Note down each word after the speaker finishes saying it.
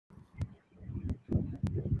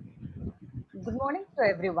Good morning to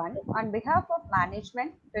everyone. On behalf of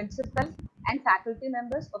management, principal, and faculty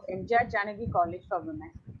members of MGR Janaki College for Women,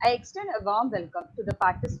 I extend a warm welcome to the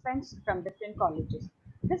participants from different colleges.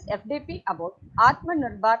 This FDP about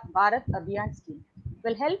Aatmanirbhar Bharat Abhiyan scheme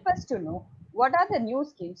will help us to know what are the new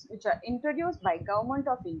schemes which are introduced by Government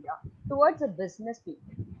of India towards the business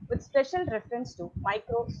people, with special reference to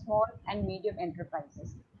micro, small, and medium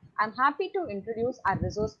enterprises. I'm happy to introduce our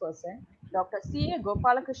resource person, Dr. C. A.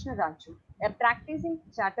 Gopalakrishna Raju, a practicing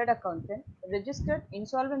chartered accountant, registered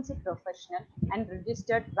insolvency professional, and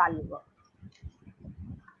registered valuer.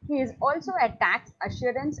 He is also a tax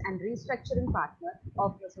assurance and restructuring partner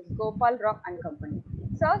of Mrs. Gopal Rock and Company.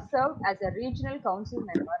 Sir served as a regional council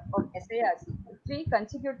member of SIRC for 3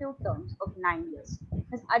 consecutive terms of 9 years.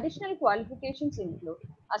 His additional qualifications include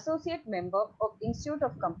Associate Member of Institute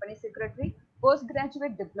of Company Secretary,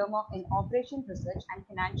 Postgraduate Diploma in Operation Research and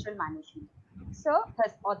Financial Management. Sir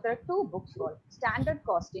has authored 2 books called Standard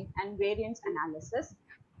Costing and Variance Analysis,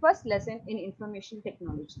 First Lesson in Information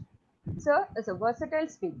Technology. Sir is a versatile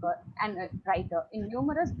speaker and a writer in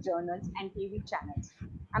numerous journals and TV channels.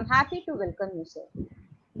 I'm happy to welcome you, sir.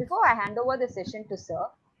 Before I hand over the session to sir,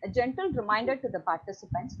 a gentle reminder to the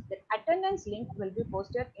participants that attendance link will be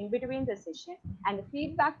posted in between the session and the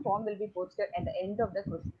feedback form will be posted at the end of the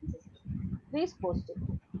question session. Please post it.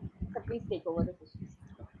 So please take over the session.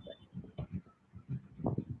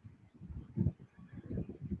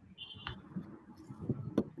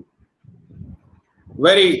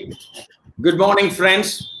 Very good morning,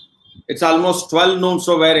 friends. It's almost 12 noon,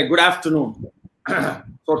 so very good afternoon.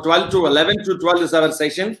 So 12 to 11 to 12 is our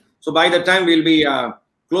session. So by the time we'll be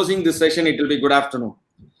closing this session, it will be good afternoon.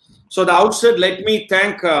 So the outset, let me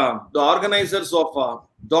thank the organizers of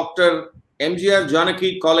Dr. MGR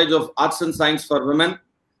Janaki College of Arts and Science for Women,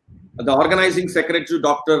 the organizing secretary,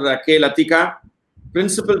 Dr. K. Latika,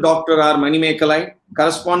 principal, Dr. R. Manimekalai,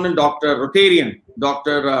 correspondent, Dr. Rotarian,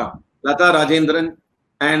 Dr. Lata Rajendran,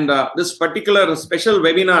 and this particular special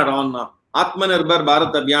webinar on Aatmanirbhar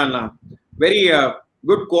Bharat Abhiyan, very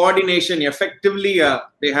good coordination. Effectively,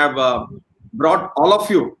 they have brought all of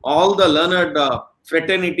you, all the learned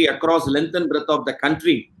fraternity across length and breadth of the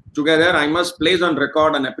country together. I must place on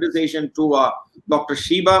record an appreciation to Dr.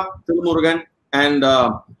 Shiba Thilmurugan and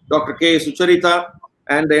Dr. K. Sucharita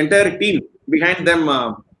and the entire team behind them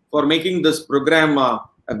for making this program a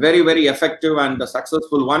very, very effective and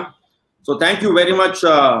successful one. So thank you very much,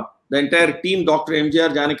 the entire team, Dr.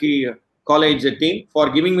 MGR Janaki College team,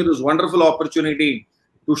 for giving me this wonderful opportunity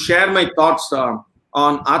to share my thoughts on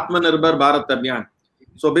Aatmanirbhar Bharat Abhiyan.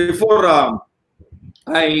 So before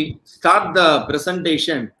I start the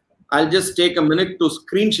presentation, I'll just take a minute to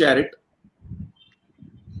screen share it.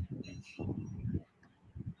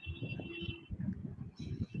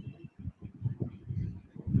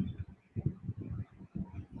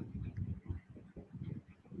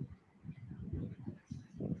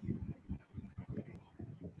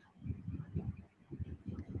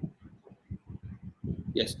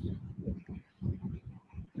 Yes.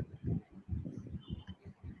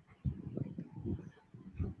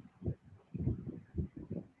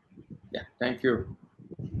 Yeah, thank you.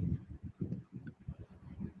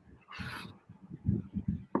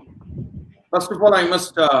 First of all, I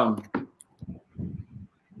must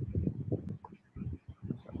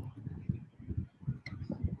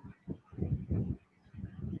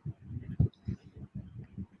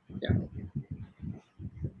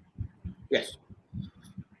yes.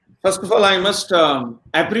 First of all, I must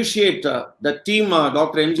appreciate the team,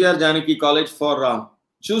 Dr. MGR Janaki College, for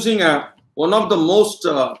choosing one of the most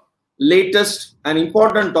latest and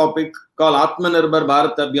important topic called Aatmanirbhar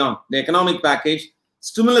Bharat Abhiyan, the economic package,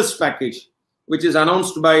 stimulus package, which is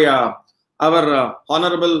announced by our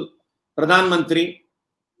Honorable Pradhan Mantri,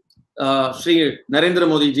 Shri Narendra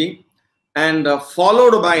Modi ji, and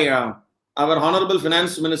followed by our Honorable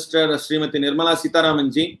Finance Minister, Srimati Nirmala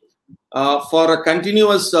Sitharaman ji. For a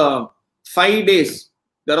continuous 5 days,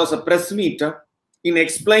 there was a press meet in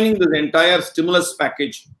explaining the entire stimulus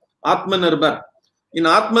package, Aatmanirbhar. In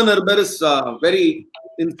Aatmanirbhar is very,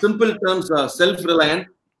 in simple terms, self-reliant.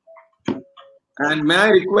 And may I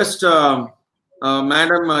request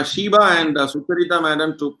Madam Shiba and Sucharita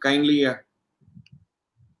Madam to kindly...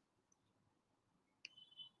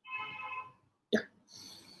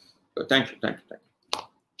 Thank you.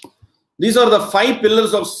 These are the 5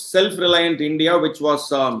 pillars of self-reliant India, which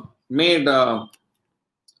was made,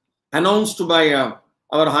 announced by our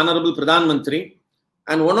Honorable Pradhan Mantri.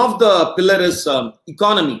 And one of the pillars is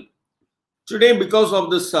economy. Today, because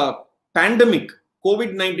of this pandemic,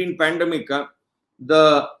 COVID-19 pandemic,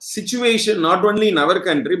 the situation not only in our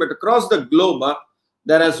country, but across the globe,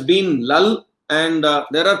 there has been lull and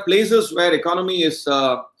there are places where economy is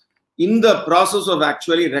in the process of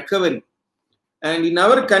actually recovery. And in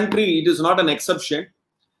our country, it is not an exception.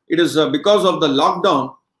 It is because of the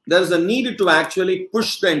lockdown, there is a need to actually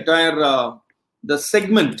push the entire the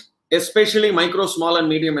segment, especially micro, small, and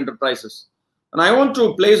medium enterprises. And I want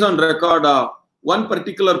to place on record one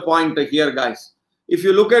particular point here, guys. If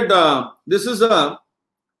you look at this is a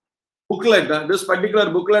booklet. This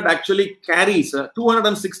particular booklet actually carries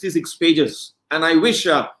 266 pages, and I wish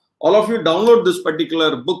all of you download this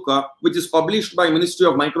particular book, which is published by Ministry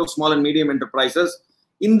of Micro, Small, and Medium Enterprises.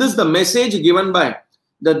 In this, the message given by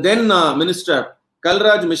the then Minister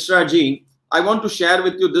Kalraj Mishra ji, I want to share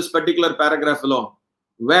with you this particular paragraph alone,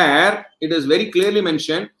 where it is very clearly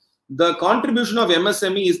mentioned the contribution of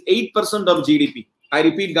MSME is 8% of GDP. I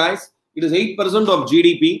repeat, guys, it is 8% of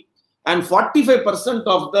GDP, and 45%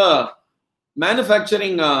 of the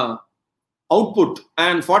manufacturing output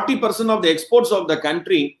and 40% of the exports of the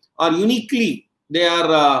country are uniquely, they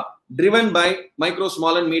are driven by micro,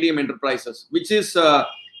 small, and medium enterprises, which is a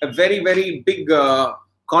very, very big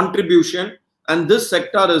contribution. And this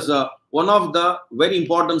sector is one of the very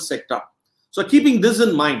important sector. So keeping this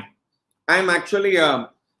in mind, I am actually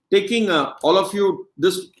taking all of you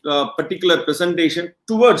this particular presentation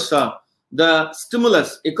towards the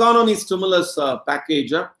stimulus, economy stimulus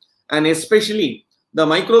package, and especially the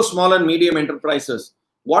micro, small, and medium enterprises.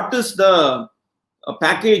 What is the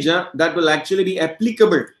package that will actually be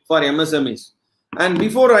applicable for MSMEs? And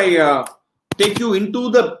before I take you into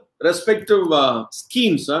the respective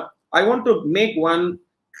schemes, I want to make one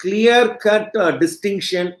clear-cut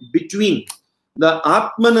distinction between the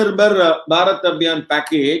Aatmanirbhar Bharat Abhiyan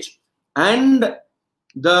package and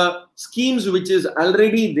the schemes which is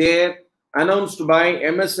already there announced by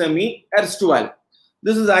MSME erstwhile.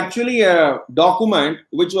 This is actually a document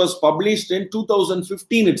which was published in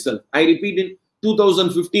 2015 itself. I repeat, in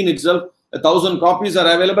 2015 itself. 1,000 copies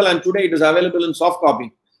are available, and today it is available in soft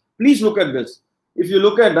copy. Please look at this. If you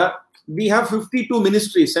look at that, we have 52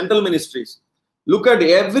 ministries, central ministries. Look at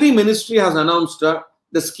every ministry has announced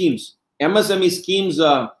the schemes, MSME schemes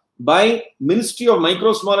by Ministry of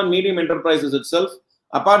Micro, Small, and Medium Enterprises itself.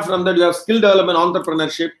 Apart from that, you have skill development,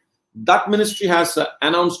 entrepreneurship. That ministry has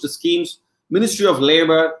announced schemes. Ministry of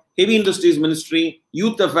Labor, Heavy Industries Ministry,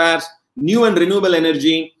 Youth Affairs, New and Renewable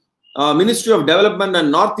Energy, Ministry of Development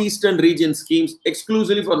and Northeastern Region schemes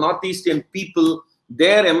exclusively for Northeastern people,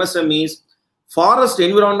 their MSMEs, Forest,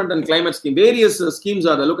 Environment and Climate scheme. Various schemes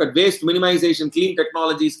are there. Look at waste minimization, clean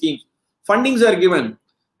technology schemes. Fundings are given,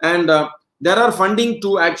 and there are funding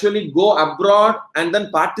to actually go abroad and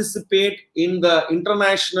then participate in the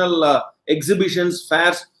international exhibitions,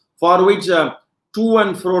 fairs, for which to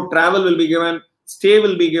and fro travel will be given, stay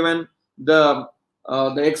will be given, the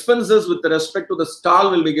expenses with respect to the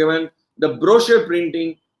stall will be given, the brochure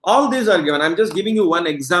printing, all these are given. I'm just giving you one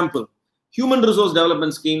example. Human Resource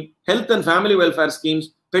Development Scheme, Health and Family Welfare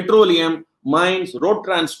Schemes, Petroleum, Mines, Road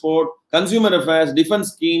Transport, Consumer Affairs,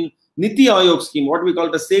 Defense Scheme, Niti Aayog Scheme, what we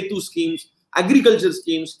call the Setu schemes, Agriculture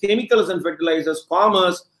schemes, Chemicals and Fertilizers,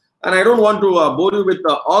 Commerce, and I don't want to bore you with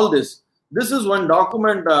all this. This is one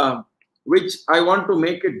document which I want to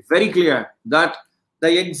make it very clear that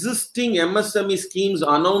the existing MSME schemes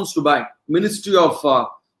announced by Ministry of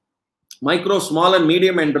Micro, Small and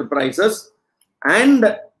Medium Enterprises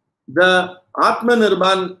and the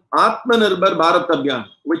Aatmanirbhar Bharat Abhiyan,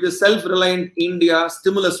 which is Self-Reliant India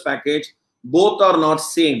Stimulus Package, both are not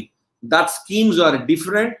same. That schemes are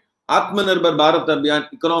different. Aatmanirbhar Bharat Abhiyan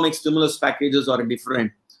economic stimulus packages are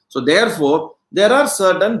different. So therefore, there are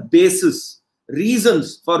certain basis,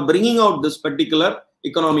 reasons for bringing out this particular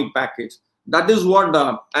economic package. That is what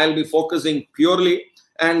I'll be focusing purely.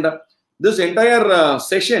 And this entire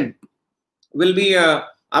session will be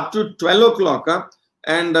up to 12 o'clock.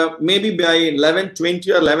 And maybe by 11:20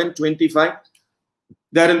 or 11:25,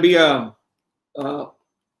 there will be a,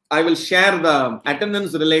 I will share the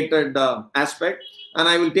attendance related aspect, and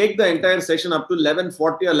I will take the entire session up to 11:40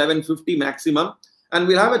 or 11:50 maximum, and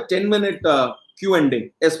we'll have a 10-minute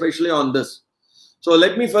Q&A, especially on this. So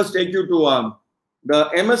let me first take you to the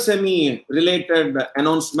MSME related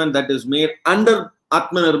announcement that is made under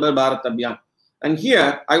Aatmanirbhar Bharat Abhiyan. And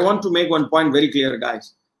here, I want to make one point very clear,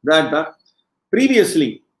 guys, that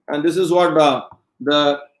previously, and this is what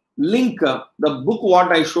the link, the book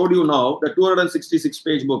what I showed you now, the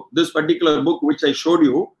 266-page book, this particular book which I showed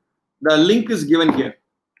you, the link is given here.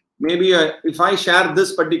 Maybe if I share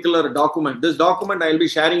this particular document, this document I will be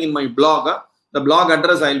sharing in my blog, the blog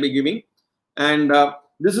address I will be giving. And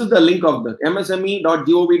this is the link of the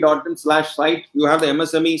msme.gov.in/site. You have the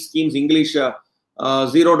MSME schemes English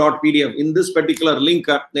 0.pdf. In this particular link,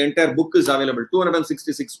 the entire book is available,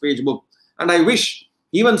 266-page book. And I wish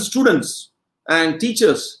even students and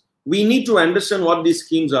teachers, we need to understand what these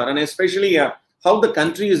schemes are, and especially how the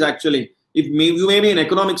country is actually. You may be an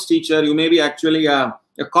economics teacher, you may be actually a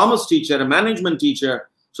commerce teacher, a management teacher.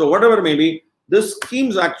 So whatever may be, this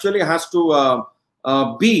schemes actually has to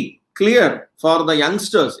be clear for the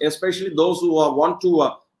youngsters, especially those who want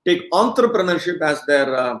to take entrepreneurship as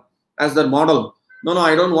their model. No,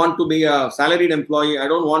 I don't want to be a salaried employee. I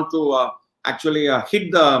don't want to actually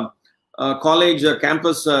hit the college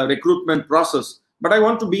campus recruitment process, but I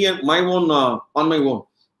want to be on my own.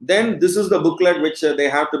 Then this is the booklet which they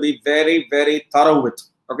have to be very, very thorough with.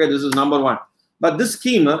 Okay, this is number one. But this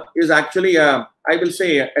scheme is actually, I will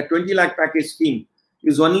say, a 20 lakh package scheme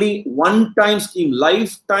is only one-time scheme.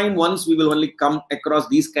 Lifetime once we will only come across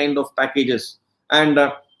these kind of packages. And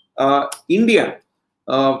India,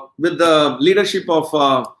 with the leadership of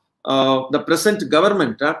the present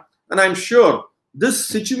government, and I'm sure this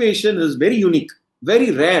situation is very unique, very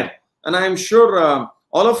rare. And I'm sure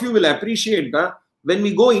all of you will appreciate that when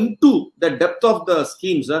we go into the depth of the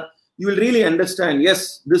schemes, you will really understand,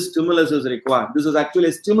 yes, this stimulus is required. This is actually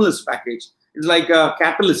a stimulus package. It's like a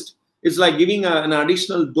catalyst. It's like giving an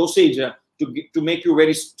additional dosage to make you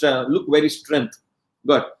look very strength.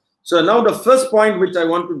 Good. So now the first point which I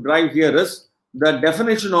want to drive here is the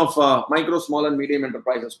definition of micro, small and medium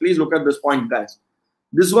enterprises. Please look at this point, guys.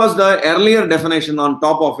 This was the earlier definition on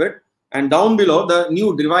top of it, and down below the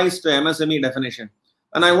new revised MSME definition.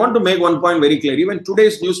 And I want to make one point very clear. Even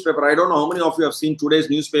today's newspaper, I don't know how many of you have seen today's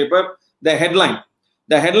newspaper, the headline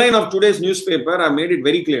of today's newspaper, I made it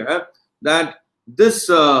very clear that this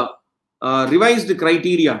revised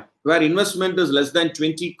criteria where investment is less than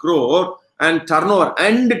 20 crore and turnover.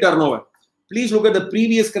 Please look at the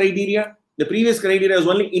previous criteria. The previous criteria is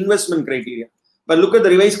only investment criteria. But look at the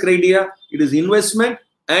revised criteria. It is investment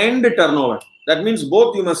and turnover. That means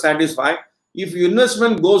both you must satisfy. If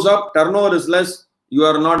investment goes up, turnover is less, you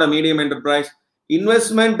are not a medium enterprise.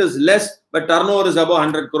 Investment is less, but turnover is above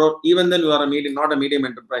 100 crore. Even then, you are not a medium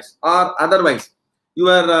enterprise. Or otherwise,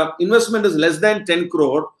 your investment is less than 10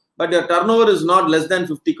 crore, but your turnover is not less than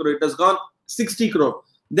 50 crore. It has gone 60 crore.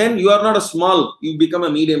 Then you are not a small, you become a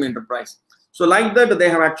medium enterprise. So like that, they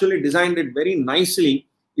have actually designed it very nicely.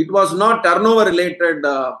 It was not turnover related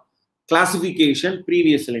classification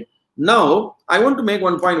previously. Now, I want to make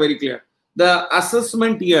one point very clear. The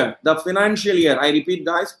assessment year, the financial year, I repeat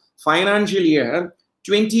guys, financial year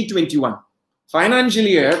 2021. Financial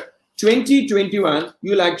year 2021,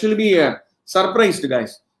 you will actually be surprised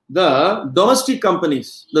guys. The domestic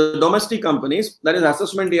companies, that is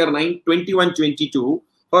assessment year 21-22,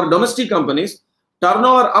 for domestic companies,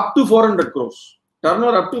 turnover up to 400 crores.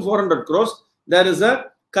 Turnover up to 400 crores, there is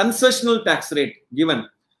a concessional tax rate given,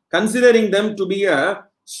 considering them to be a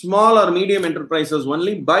small or medium enterprises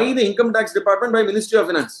only by the income tax department, by Ministry of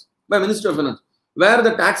Finance, where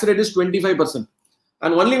the tax rate is 25%.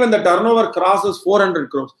 And only when the turnover crosses 400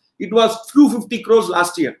 crores, it was 250 crores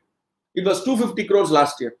last year.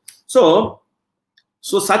 So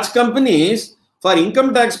such companies, for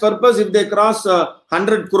income tax purpose, if they cross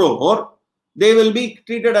 100 crore, they will be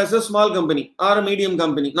treated as a small company or a medium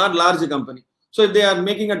company, not large company. So if they are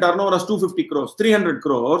making a turnover as 250 crores, 300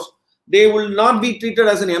 crores, they will not be treated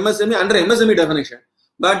as an MSME under MSME definition,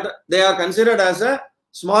 but they are considered as a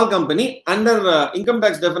small company under income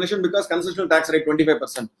tax definition because concessional tax rate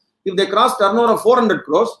 25%. If they cross turnover of 400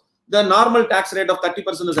 crores, the normal tax rate of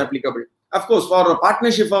 30% is applicable. Of course, for a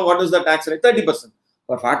partnership firm, what is the tax rate? 30%.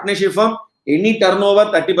 For partnership firm, any turnover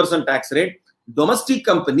 30% tax rate. Domestic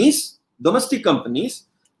companies,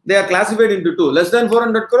 they are classified into two. Less than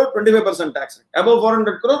 400 crore, 25% tax rate. Above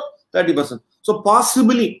 400 crore, 30%. So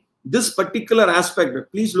possibly this particular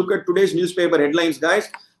aspect, please look at today's newspaper headlines, guys.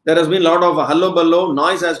 There has been a lot of hallo-ballo,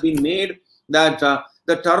 noise has been made that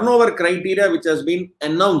the turnover criteria which has been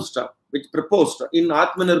announced, which proposed in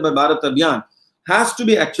Aatmanirbhar Bharat Abhiyan has to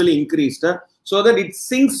be actually increased so that it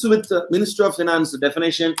syncs with the Ministry of Finance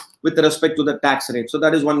definition with respect to the tax rate. So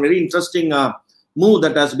that is one very interesting move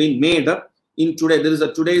that has been made in today. There is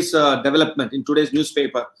a today's development in today's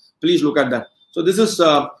newspaper. Please look at that. So this is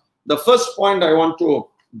the first point I want to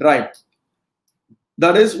drive.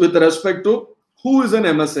 That is with respect to who is an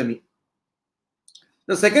MSME.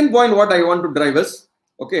 The second point what I want to drive is,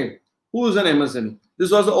 okay, who is an MSME? This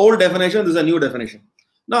was the old definition, this is a new definition.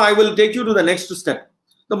 Now I will take you to the next step.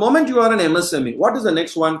 The moment you are an MSME, what is the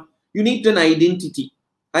next one? You need an identity.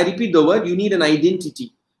 I repeat the word, you need an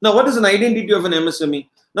identity. Now what is an identity of an MSME?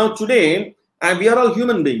 Now today, we are all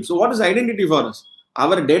human beings. So what is identity for us?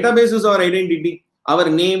 Our database is our identity, our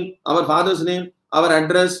name, our father's name, our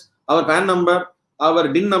address, our PAN number, our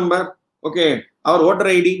DIN number, okay, our voter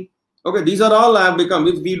ID. Okay, these are all have become.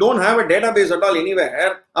 If we don't have a database at all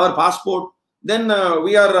anywhere, our passport, then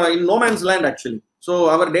we are in no man's land actually. So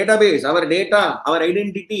our database, our data, our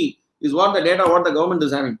identity is what the data, what the government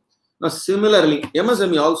is having. Now, similarly,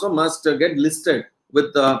 MSME also must get listed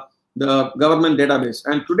with the government database.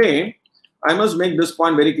 And today, I must make this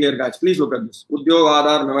point very clear, guys. Please look at this. Udyog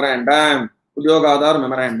Aadhar Memorandum. Udyog Aadhar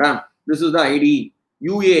Memorandum. This is the ID.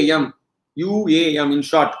 UAM. UAM in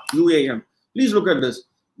short. UAM. Please look at this.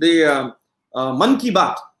 The Man Ki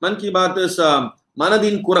Baat. Man Ki Baat is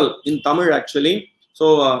Manadin Kural in Tamil actually.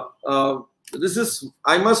 So this is,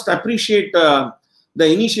 I must appreciate the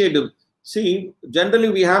initiative. See, generally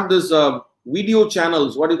we have this video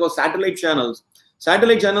channels, what you call satellite channels.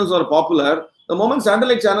 Satellite channels are popular. The moment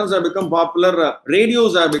satellite channels have become popular,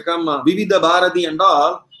 radios have become Vividha Bharati and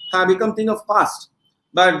all have become thing of past.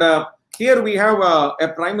 But here we have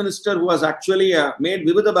a prime minister who has actually made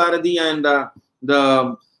Vividha Bharati and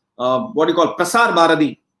the what you call Prasar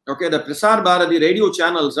Bharati. Okay, the Prasar Bharati radio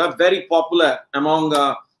channels are very popular among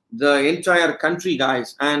the entire country,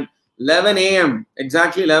 guys. And 11 a.m.,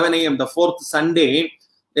 exactly 11 a.m., the fourth Sunday,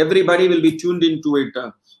 everybody will be tuned into it.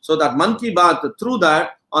 So that Man Ki Baat, through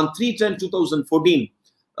that, on 3/10/2014,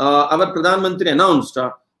 our Pradhan Mantri announced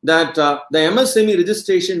that the MSME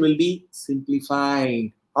registration will be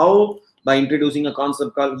simplified. How? By introducing a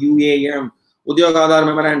concept called UAM, Udyog Aadhar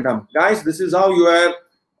Memorandum. Guys, this is how your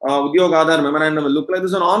Udyog Aadhar Memorandum will look like.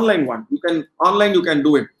 This is an online one. You can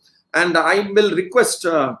do it. And I will request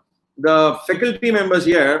the faculty members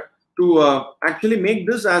here to actually make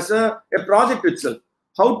this as a project itself.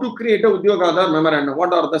 How to create a Udyog Aadhar Memorandum?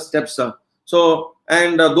 What are the steps? So,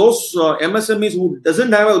 and those MSMEs who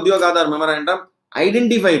doesn't have a Udyog Aadhar Memorandum,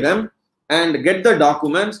 identify them and get the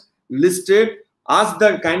documents listed. Ask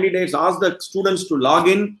the candidates, ask the students to log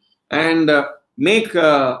in and make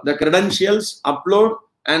the credentials, upload,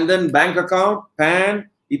 and then bank account, PAN,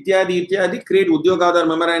 ityadi, create Udyog Aadhar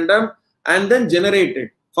Memorandum and then generate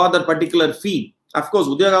it for the particular fee. Of course,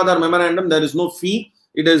 Udyog Aadhar Memorandum, there is no fee.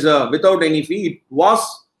 It is without any fee. It was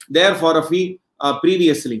there for a fee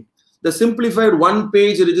previously. The simplified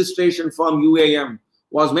one-page registration form UAM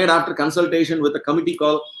was made after consultation with a committee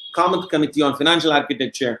called Kamath Committee on Financial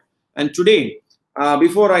Architecture. And today,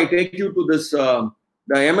 before I take you to this, the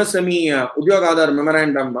MSME Udyog Aadhar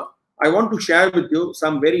Memorandum, I want to share with you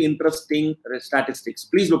some very interesting statistics.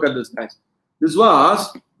 Please look at this, guys. This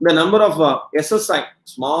was the number of SSI,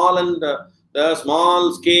 small and the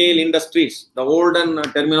small scale industries, the olden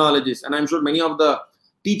terminologies. And I'm sure many of the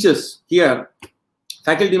teachers here,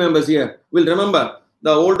 faculty members here will remember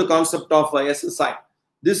the old concept of SSI.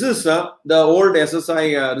 This is the old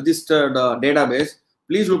SSI registered database.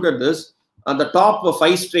 Please look at this. The top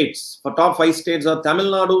 5 states, for top 5 states are Tamil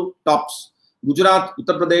Nadu tops, Gujarat,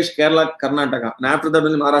 Uttar Pradesh, Kerala, Karnataka, and after that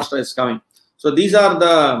Maharashtra is coming. So these are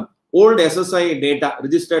the old SSI data,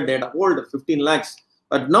 registered data, old 15 lakhs.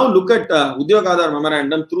 But now look at Udyog Aadhar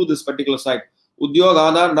Memorandum through this particular site,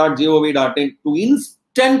 udyogaadhar.gov.in, to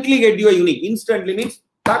instantly get you a unique. Instantly means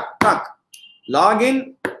tuck. Log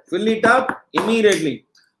in, fill it up immediately.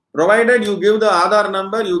 Provided you give the Aadhar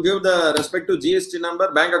number, you give the respective GST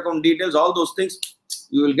number, bank account details, all those things,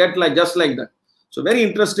 you will get like just like that. So very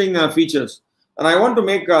interesting features. And I want to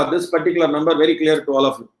make this particular number very clear to all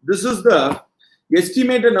of you. This is the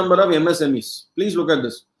estimated number of MSMEs. Please look at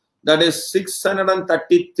this. That is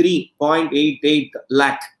 633.88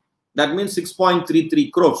 lakh. That means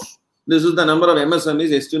 6.33 crores. This is the number of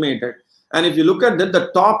MSMEs estimated. And if you look at that,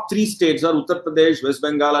 the top 3 states are Uttar Pradesh, West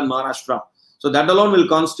Bengal, and Maharashtra. So that alone will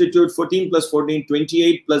constitute 14 plus 14,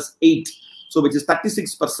 28 plus 8. So which is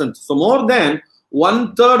 36%. So more than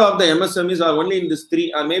 1/3 of the MSMEs are only in this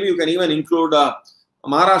 3. Or maybe you can even include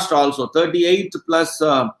Maharashtra also. 38 plus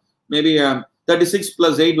maybe 36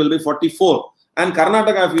 plus 8 will be 44. And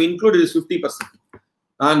Karnataka, if you include, it is 50%.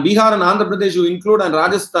 And Bihar and Andhra Pradesh you include, and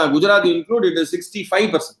Rajasthan, Gujarat you include, it is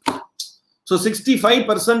 65%. So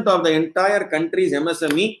 65% of the entire country's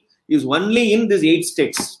MSME is only in these 8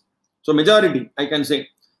 states. So majority, I can say.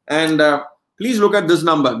 And please look at this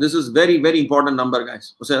number. This is very, very important number,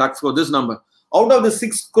 guys. So this number. Out of the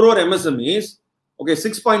 6 crore MSMEs, okay,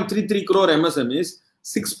 6.33 crore MSMEs,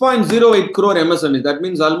 6.08 crore MSMEs. That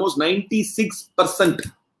means almost 96%.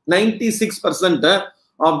 96%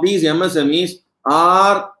 of these MSMEs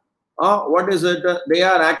are what is it? They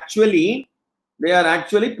are actually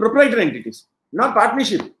proprietary entities, not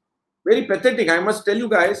partnership. Very pathetic. I must tell you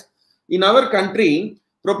guys, in our country,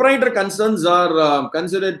 proprietor concerns are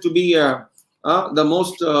considered to be the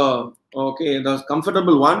most the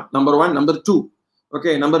comfortable one. Number 1. Number 2.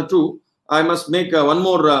 Okay, number 2. I must make one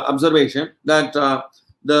more observation that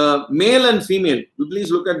the male and female, please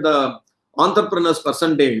look at the entrepreneurs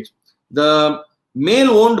percentage. The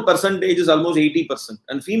male owned percentage is almost 80%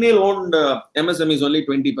 and female owned MSME is only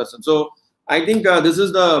 20%. So I think this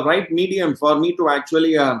is the right medium for me to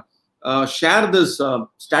actually share this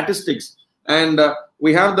statistics. And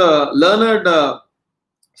we have the learned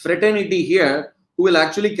fraternity here who will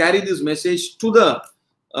actually carry this message to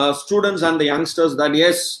the students and the youngsters that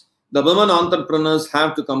yes, the women entrepreneurs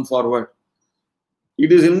have to come forward.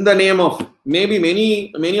 It is in the name of, maybe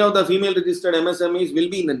many of the female registered MSMEs will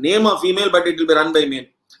be in the name of female, but it will be run by male.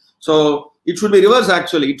 So it should be reverse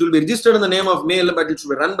actually. It will be registered in the name of male, but it should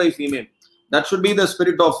be run by female. That should be the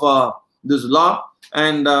spirit of this law.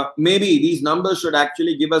 And maybe these numbers should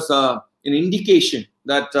actually give us an indication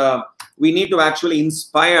that we need to actually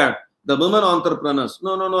inspire the women entrepreneurs.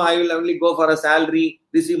 No, I will only go for a salary,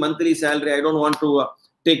 receive monthly salary. I don't want to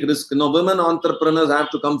take risk. No, women entrepreneurs have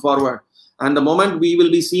to come forward. And the moment we will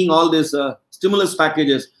be seeing all these stimulus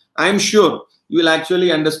packages, I'm sure you will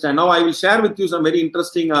actually understand. Now, I will share with you some very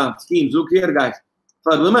interesting schemes. Look here, guys.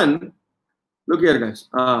 For women, look here, guys.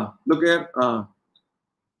 Look here.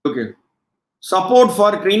 Support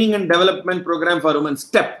for training and development program for women,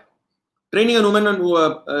 STEP. Training and women and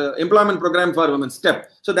employment program for women, STEP.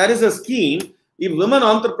 So that is a scheme. If women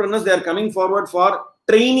entrepreneurs, they are coming forward for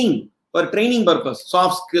training purpose,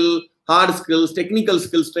 soft skill, hard skills, technical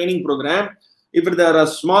skills training program. If there are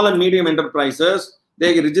small and medium enterprises,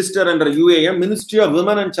 they register under UAM, Ministry of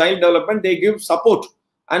Women and Child Development. They give support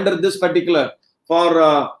under this particular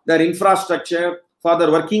for their infrastructure, for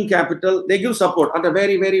their working capital. They give support at a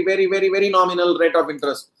very nominal rate of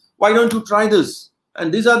interest. Why don't you try this?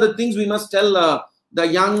 And these are the things we must tell the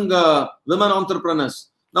young women entrepreneurs.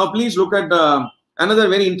 Now, please look at another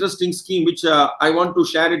very interesting scheme, which I want to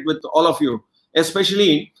share it with all of you,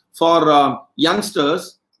 especially for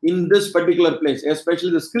youngsters in this particular place,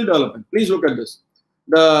 especially the skill development. Please look at this.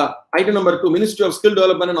 The item number 2, Ministry of Skill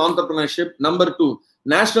Development and Entrepreneurship. Number 2,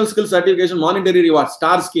 National Skill Certification Monetary Reward,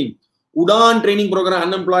 STAR Scheme. Udan Training Program,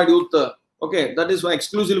 Unemployed Youth. Okay, that is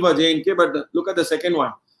exclusive for JNK, but look at the second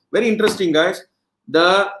one. Very interesting, guys.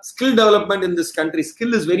 The skill development in this country,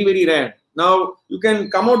 skill is very rare. Now, you can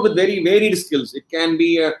come out with very varied skills. It can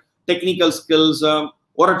be technical skills,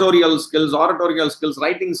 oratorial skills,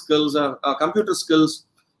 writing skills, computer skills.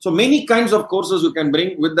 So many kinds of courses you can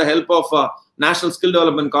bring with the help of National Skill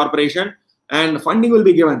Development Corporation, and funding will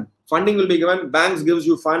be given. Banks gives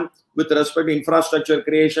you fund with respect to infrastructure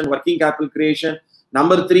creation, working capital creation.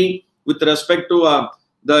 Number 3, with respect to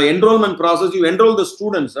the enrollment process, you enroll the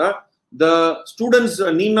students. The students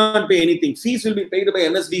need not pay anything. Fees will be paid by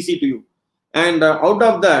NSDC to you. And out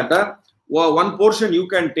of that, one portion you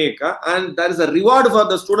can take, and there is a reward for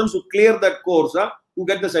the students who clear that course, who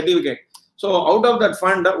get the certificate. So out of that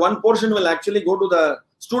fund, one portion will actually go to the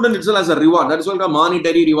student itself as a reward. That is called a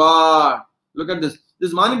monetary reward. Look at this.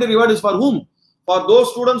 This monetary reward is for whom? For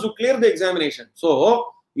those students who clear the examination.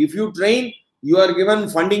 So if you train, you are given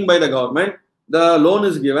funding by the government. The loan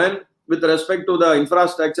is given with respect to the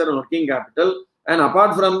infrastructure and working capital. And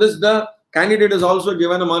apart from this, the candidate is also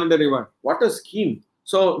given a monetary reward. What a scheme.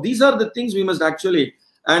 So these are the things we must actually,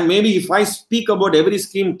 and maybe if I speak about every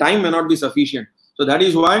scheme, time may not be sufficient. So that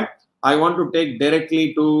is why I want to take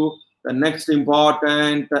directly to the next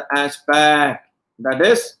important aspect. That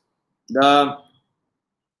is the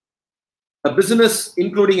business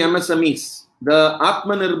including MSMEs, the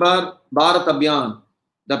Aatmanirbhar Bharat Abhiyan,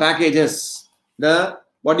 the packages,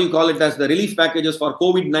 what do you call it as the relief packages for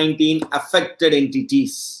COVID-19 affected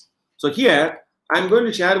entities. So here, I'm going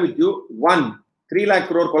to share with you 1, 3 lakh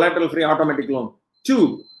crore collateral free automatic loan.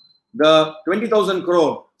 2, the 20,000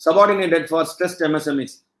 crore subordinate debt for stressed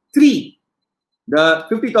MSMEs. 3, the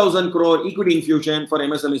 50,000 crore equity infusion for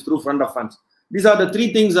MSMEs through fund of funds. These are the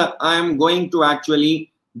 3 things that I am going to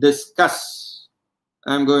actually discuss.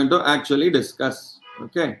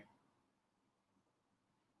 Okay.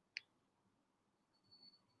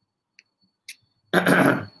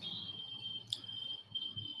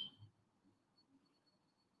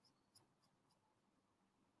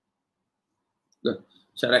 Good.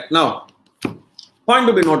 Now, point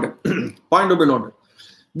to be noted.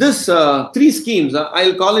 This 3 schemes,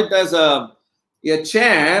 I'll call it as a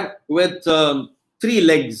chair with 3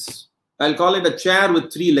 legs. I'll call it a chair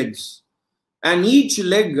with 3 legs. And each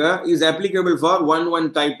leg is applicable for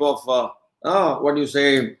one type of,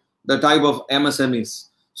 the type of MSMEs.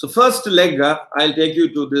 So first leg, I'll take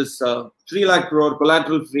you to this 3 lakh crore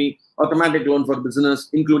collateral free automatic loan for business,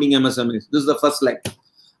 including MSMEs. This is the first leg.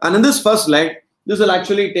 And in this first leg, this will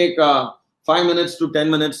actually take 5 minutes to 10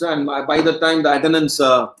 minutes. And by the time the attendance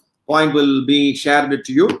point will be shared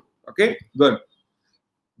to you. Okay, good.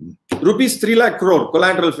 Rupees 3 lakh crore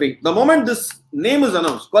collateral free. The moment this name is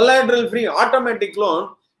announced, collateral free automatic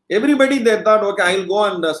loan, everybody they thought, okay, I'll go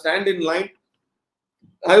and stand in line.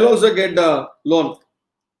 I'll also get the loan.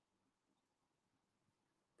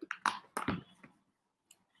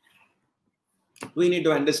 We need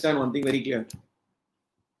to understand one thing very clear.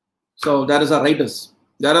 So there is a riders.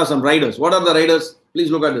 There are some riders. What are the riders? Please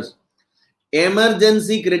look at this.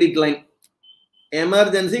 Emergency credit line.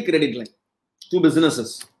 Emergency credit line to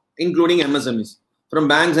businesses, including MSMEs, from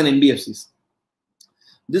banks and NBFCs.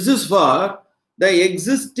 This is for the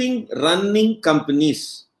existing running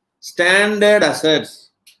companies. Standard assets.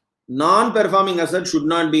 Non-performing assets should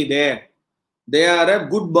not be there. They are a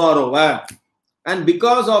good borrower. And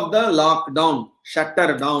because of the lockdown,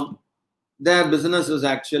 shutter down, their business is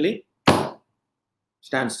actually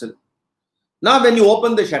standstill. Now, when you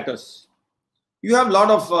open the shutters, you have a lot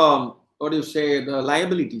of, the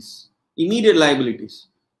liabilities, immediate liabilities.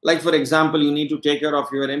 Like, for example, you need to take care of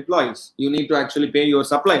your employees. You need to actually pay your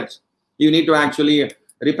suppliers. You need to actually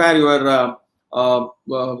repair your,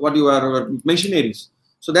 machineries.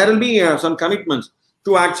 So there will be some commitments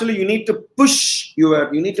to actually, you need to push your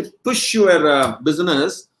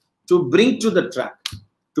business to bring to the track,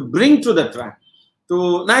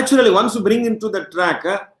 to naturally, once you bring into the track,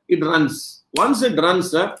 it runs. Once it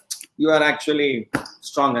runs, you are actually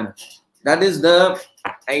strong enough. That is the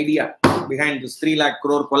idea behind this 3 lakh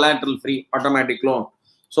crore collateral free automatic loan.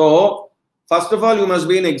 So first of all, you must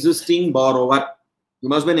be an existing borrower.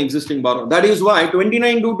 That is why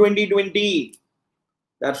 29 to 2020,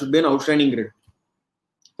 there should be an outstanding credit.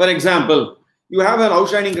 For example, you have an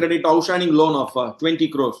outstanding loan of 20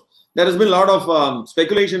 crores. There has been a lot of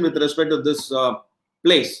speculation with respect to this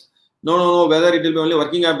place. No, whether it will be only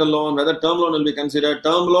working capital loan, whether term loan will be considered,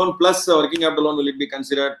 term loan plus working capital loan will it be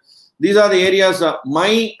considered. These are the areas.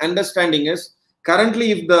 My understanding is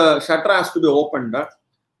currently, if the shutter has to be opened,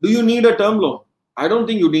 do you need a term loan? I don't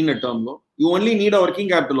think you need a term loan. You only need a working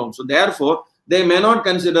capital loan. So therefore, they may not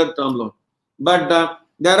consider term loan. But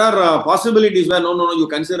there are possibilities where no, you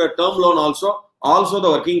consider term loan also. Also the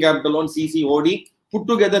working capital loan, CC, OD, put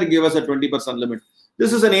together give us a 20% limit.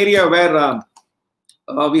 This is an area where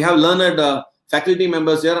we have learned faculty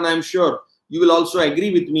members here, and I'm sure you will also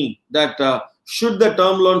agree with me that should the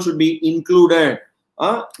term loan should be included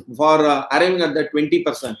for arriving at that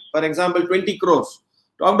 20%. For example, 20 crores.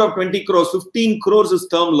 Out of 20 crores, 15 crores is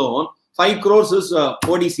term loan, 5 crores is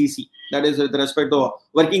ODCC. That is with respect to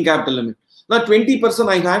working capital limit. Now 20%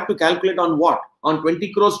 I have to calculate on what? On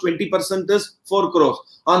 20 crores, 20% is 4 crores.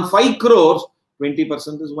 On 5 crores,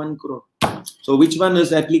 20% is 1 crore. So which one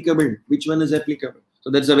is applicable? So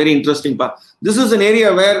that's a very interesting part. This is an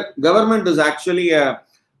area where government is actually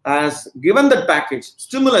has given that package.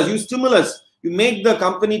 Stimulus. You make the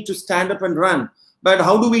company to stand up and run. But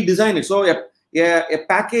how do we design it? So a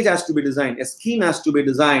package has to be designed. A scheme has to be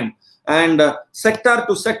designed. And sector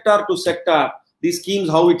to sector, these schemes,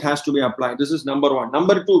 how it has to be applied. This is number one.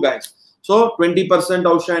 Number two, guys. So 20%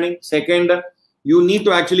 outstanding. Second, you need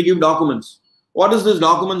to actually give documents. What is this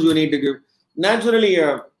documents you need to give? Naturally,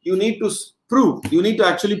 you need to prove. You need to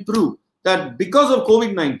actually prove that because of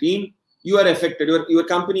COVID-19, you are affected. Your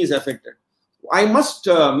company is affected. I must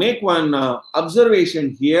make one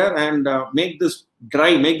observation here and make this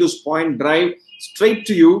point drive straight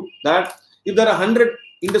to you that if there are 100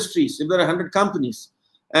 industries, if there are 100 companies,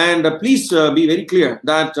 and please be very clear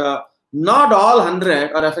that not all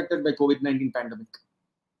 100 are affected by COVID-19 pandemic.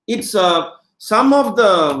 It's some of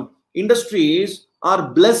the industries are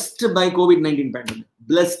blessed by COVID-19 pandemic.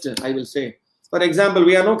 Blessed, I will say. For example,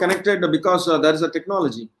 we are now connected because there is a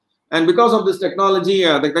technology. And because of this technology,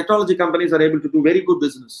 the technology companies are able to do very good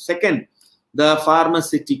business. Second, the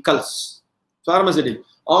pharmaceuticals.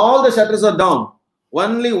 All the shutters are down.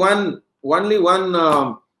 Only one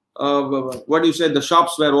the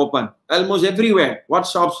shops were open. Almost everywhere. What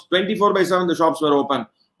shops? 24/7 the shops were open.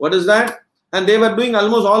 What is that? And they were doing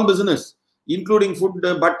almost all business, including food,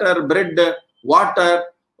 butter, bread, water.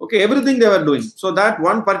 Okay, everything they were doing. So that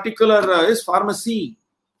one particular is pharmacy.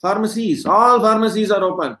 Pharmacies. All pharmacies are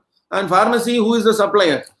open. And pharmacy, who is the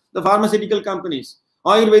supplier? The pharmaceutical companies,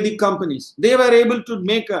 Ayurvedic companies. They were able to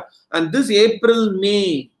make and this April,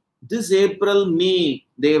 May,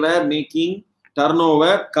 they were making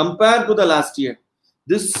turnover compared to the last year.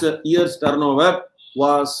 This year's turnover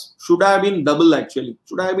should have been double actually.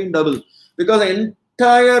 Should have been double. Because the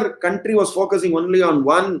entire country was focusing only on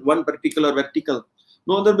one particular vertical.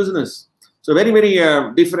 No other business. So very, very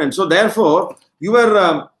different. So therefore,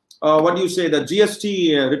 your the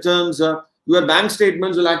GST returns, your bank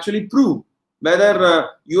statements will actually prove whether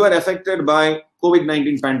you are affected by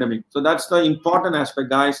COVID-19 pandemic. So that's the important aspect,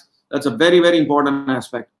 guys. That's a very, very important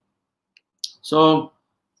aspect. So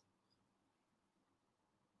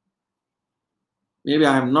maybe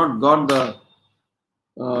I have not got the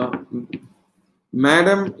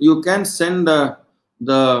madam, you can send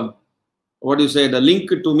the what do you say, the link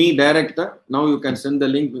to me direct. Now you can send the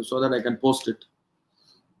link so that I can post it.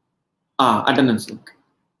 Attendance link.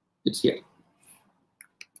 It's here.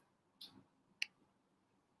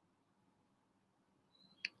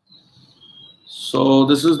 So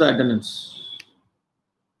this is the attendance.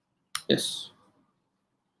 Yes.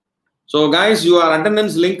 So guys, your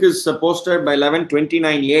attendance link is posted by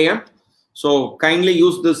 11:29 a.m. So kindly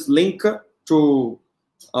use this link to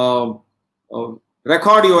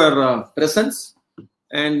record your presence,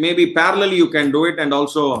 and maybe parallelly you can do it, and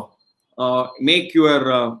also make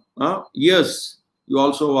your ears. You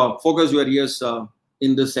also focus your ears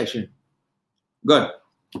in this session. Good.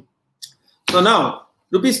 So now,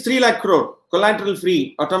 rupees 3 lakh crore collateral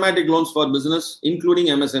free automatic loans for business, including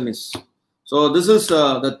MSMEs. So this is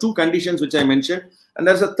the two conditions which I mentioned, and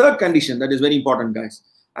there's a third condition that is very important, guys.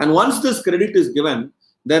 And once this credit is given,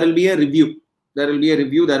 there will be a review. There will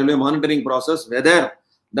be a monitoring process whether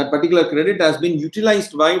that particular credit has been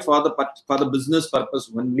utilized for the business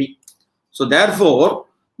purpose only. So therefore,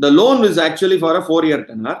 the loan is actually for a 4-year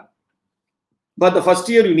tenure, but the first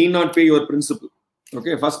year you need not pay your principal.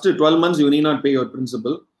 Okay, first 12 months you need not pay your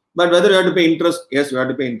principal, but whether you have to pay interest, yes, you have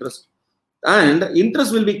to pay interest. And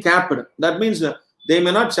interest will be capped. That means they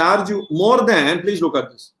may not charge you more than, please look at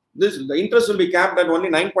this. The interest will be capped at only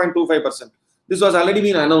 9.25%. This was already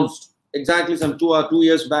been announced exactly some 2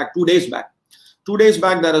 days back. 2 days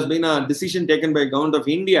back, there has been a decision taken by Government of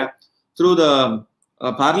India through the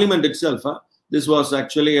Parliament itself. This was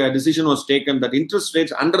actually a decision was taken that interest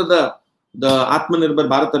rates under the Aatmanirbhar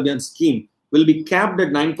Bharat Abhiyan scheme will be capped at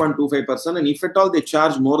 9.25%, and if at all they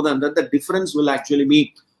charge more than that, the difference will actually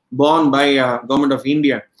be borne by Government of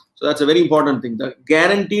India. So that's a very important thing. The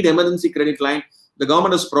guaranteed emergency credit line, the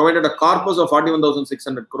government has provided a corpus of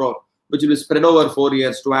 41,600 crore, which will be spread over 4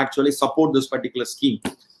 years to actually support this particular scheme.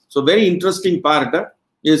 So very interesting part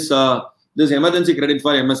is this emergency credit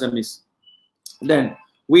for MSMEs. Then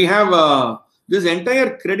we have this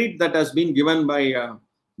entire credit that has been given by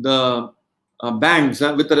the banks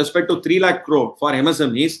with respect to 3 lakh crore for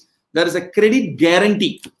MSMEs. There is a credit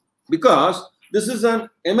guarantee because this is an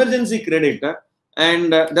emergency credit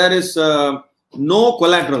and there is no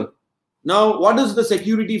collateral. Now, what is the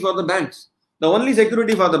security for the banks? The only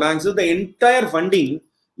security for the banks is the entire funding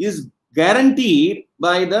is guaranteed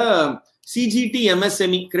by the CGT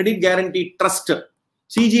MSME, Credit Guarantee Trust,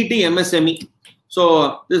 CGT MSME.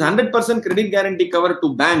 So, this 100% credit guarantee cover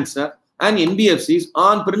to banks and NBFCs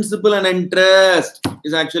on principal and interest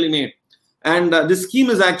is actually made. And this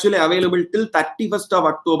scheme is actually available till 31st of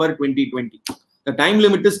October 2020. The time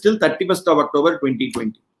limit is till 31st of October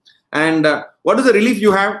 2020. And what is the relief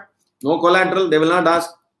you have? No collateral, they will not ask.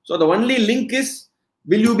 So the only link is,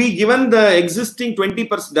 will you be given the existing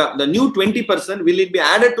 20%, the new 20%, will it be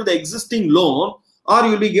added to the existing loan, or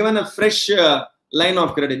you will be given a fresh line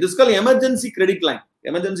of credit? This is called emergency credit line.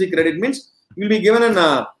 Emergency credit means you will be given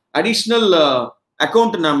an additional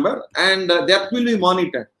account number, and that will be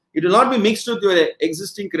monitored. It will not be mixed with your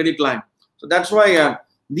existing credit line. So that's why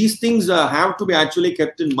these things have to be actually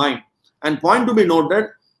kept in mind. And point to be noted,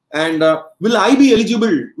 and will I be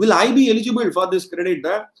eligible? Will I be eligible for this credit?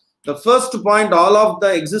 The first point all of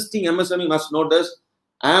the existing MSME must notice,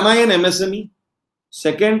 am I an MSME?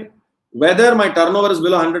 Second, whether my turnover is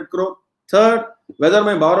below 100 crore. Third, whether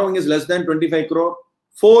my borrowing is less than 25 crore.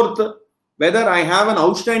 Fourth, whether I have an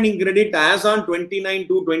outstanding credit as on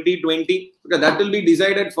 29/2/2020, because that will be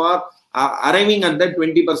decided for arriving at that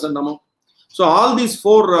 20% amount. So all these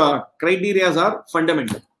four criteria are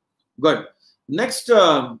fundamental. Good. Next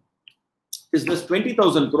is this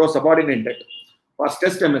 20,000 crore subordinate debt for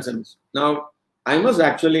stressed MSMEs. Now, I must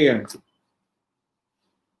actually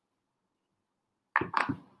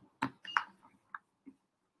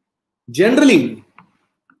generally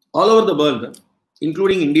all over the world,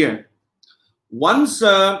 including India, once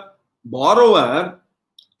a borrower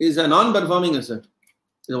is a non-performing asset,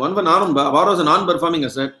 borrower is a non-performing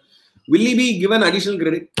asset, will he be given additional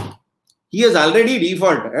credit? He has already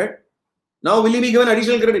defaulted. Now, will he be given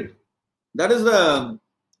additional credit? That is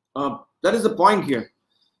the point here.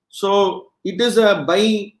 So, it is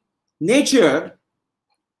by nature,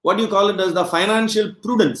 what you call it as the financial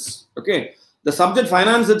prudence. Okay, the subject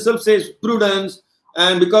finance itself says prudence,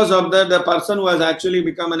 and because of that, the person who has actually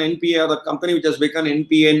become an NPA or the company which has become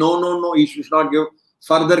NPA, no, you should not give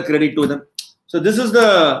further credit to them. So, this is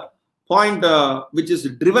the point which is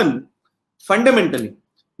driven fundamentally.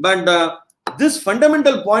 But this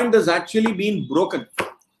fundamental point has actually been broken.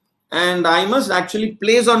 And I must actually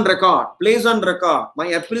place on record my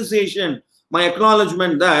appreciation, my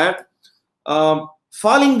acknowledgement that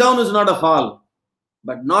falling down is not a fall,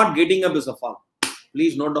 but not getting up is a fall.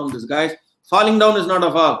 Please note down this, guys. Falling down is not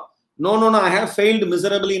a fall. No, I have failed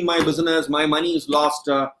miserably in my business. My money is lost.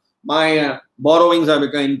 My borrowings have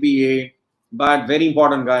become NPA. But very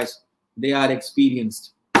important, guys, they are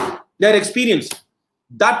experienced. They are experienced.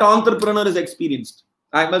 That entrepreneur is experienced.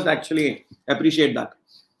 I must actually appreciate that.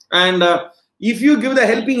 And if you give the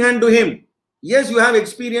helping hand to him, yes, you have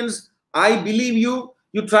experience. I believe you.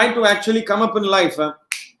 You try to actually come up in life.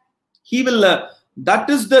 He will. That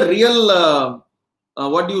is the real.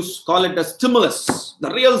 What do you call it? A stimulus. The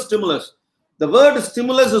real stimulus. The word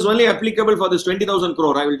stimulus is only applicable for this 20,000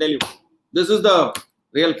 crore. I will tell you. This is the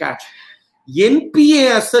real catch.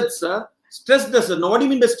 NPA assets, stressed assets. Now, what do you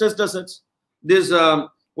mean by stressed assets? This,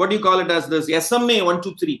 what do you call it as this? SMA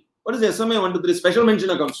 123. What is SMA 123? Special mention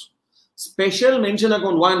accounts. Special mention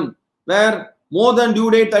account 1, where more than due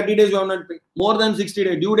date 30 days you have not paid. More than 60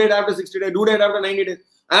 days. Due date after 60 days. Due date after 90 days.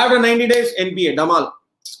 After 90 days, NPA. Damal.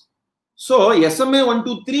 So, SMA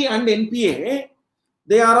 123 and NPA,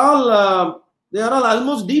 they are all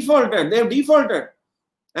almost defaulted. They have defaulted.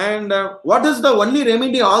 And what is the only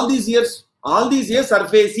remedy all these years? All these years,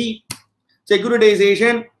 SARFAESI,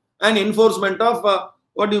 securitization and enforcement of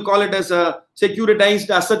what do you call it as securitized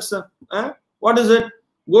assets. What is it?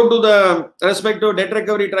 Go to the respective debt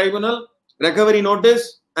recovery tribunal, recovery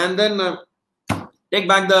notice, and then take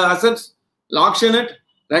back the assets, auction it,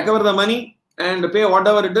 recover the money, and pay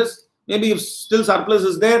whatever it is. Maybe if still surplus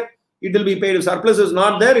is there, it will be paid. If surplus is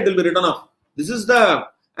not there, it will be written off. This is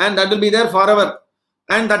and that will be there forever.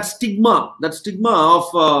 And that stigma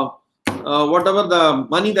of whatever the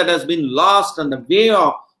money that has been lost and the way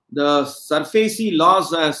of the SARFAESI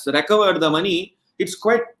laws has recovered the money, it's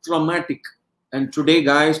quite traumatic. And today,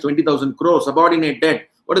 guys, 20,000 crores, subordinate debt.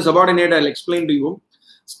 What is subordinate? I'll explain to you.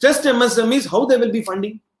 Stressed MSMEs, how they will be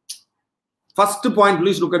funding? First point,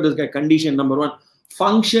 please look at this guy. Condition number 1.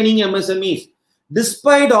 Functioning MSMEs.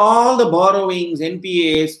 Despite all the borrowings,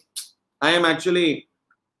 NPAs, I am actually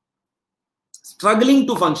struggling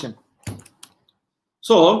to function.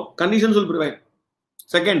 So, conditions will provide.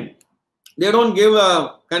 Second, they don't give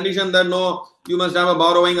a condition that no, you must have a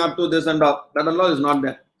borrowing up to this and that. That law is not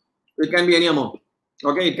there. It can be any amount.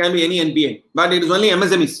 Okay, it can be any NPA. But it is only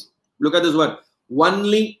MSMEs. Look at this word.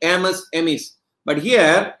 Only MSMEs. But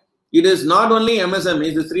here, it is not only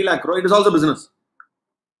MSMEs, it's 3 lakh crore, it is also business.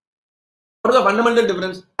 What is the fundamental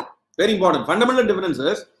difference? Very important. Fundamental difference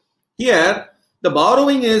is, here, the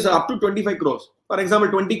borrowing is up to 25 crores. For example,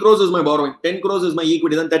 20 crores is my borrowing, 10 crores is my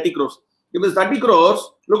equity, then 30 crores. If it's 30 crores,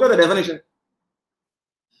 look at the definition.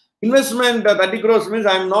 Investment 30 crores means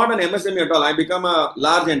I am not an MSME at all. I become a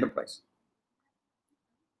large enterprise.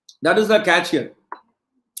 That is the catch here.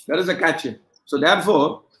 That is the catch here. So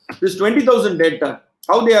therefore, this 20,000 debt,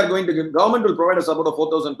 how they are going to give? Government will provide a support of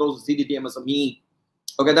 4,000 crores CGT MSME.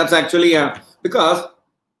 Okay, that's actually because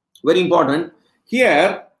very important.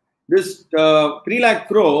 Here, this 3 lakh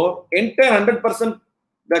crore, entire 100%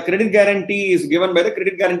 the credit guarantee is given by the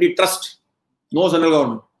credit guarantee trust, no central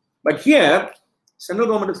government. But here, central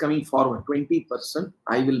government is coming forward, 20%,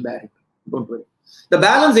 I will bear it. Don't worry. The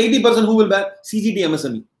balance 80% who will bear? CGT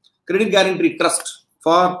MSME, credit guarantee trust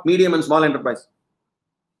for medium and small enterprise.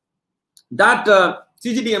 That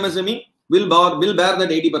CGT MSME will bear that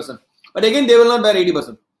 80%. But again, they will not bear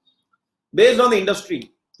 80%. Based on the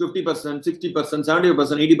industry, 50%, 60%,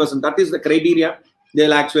 70%, 80%. That is the criteria. They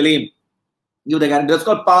will actually give the guarantee. That's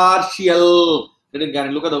called partial credit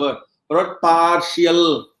guarantee. Look at the word.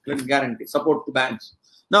 Partial credit guarantee. Support to banks.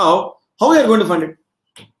 Now, how we are going to fund it?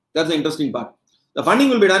 That's the interesting part. The funding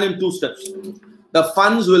will be done in 2 steps. The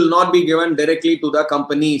funds will not be given directly to the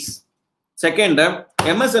companies. Second,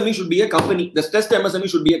 MSME should be a company. The stressed MSME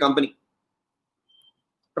should be a company.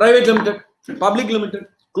 Private limited, public limited,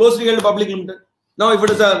 closely held public limited. Now, if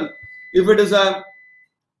it is a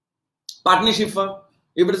partnership firm,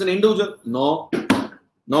 if it is an individual, no,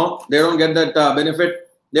 they don't get that benefit.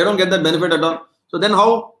 They don't get that benefit at all. So then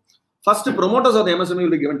how? First, promoters of the MSME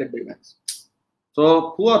will be given debt by banks.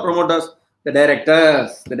 So who are promoters? The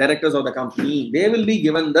directors of the company. They will be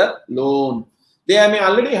given the loan. They may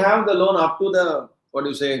already have the loan up to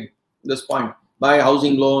the, this point. Buy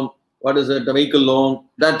housing loan, what is it, the vehicle loan,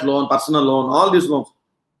 that loan, personal loan, all these loans.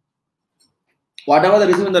 Whatever they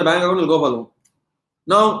receive in their bank account will go for loan.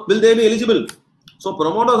 Now, will they be eligible? So,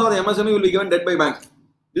 promoters of the MSME will be given debt by banks.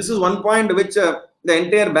 This is one point which the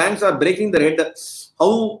entire banks are breaking their head.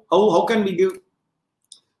 How can we give?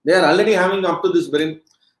 They are already having up to this brain.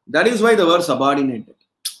 That is why the word subordinate debt.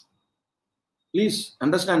 Please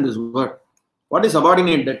understand this word. What is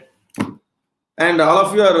subordinate debt? And all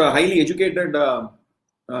of you are highly educated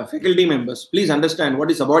faculty members. Please understand what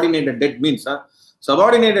is subordinated debt means.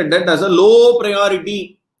 Subordinated debt has a low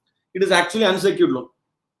priority. It is actually unsecured loan.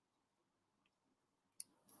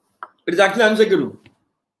 It is actually unsecured loan.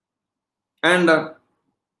 And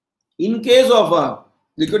in case of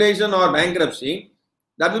liquidation or bankruptcy,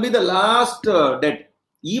 that will be the last debt,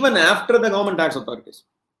 even after the government tax authorities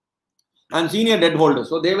and senior debt holders.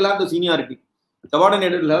 So they will have the seniority.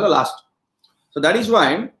 Subordinated will have the last. So that is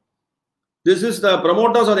why this is the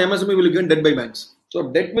promoters of the MSME will get debt by banks. So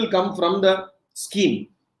debt will come from the scheme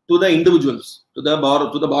to the individuals, to the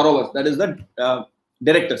borrowers. That is the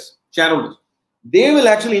directors, shareholders. They will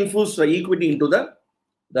actually infuse equity into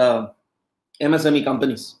the MSME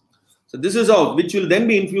companies. So this is how, which will then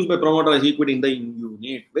be infused by promoter as equity in the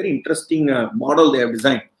unit. Very interesting model they have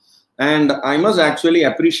designed. And I must actually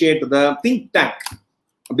appreciate the think tank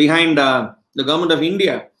behind the government of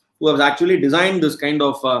India, who has actually designed this kind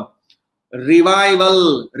of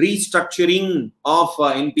revival, restructuring of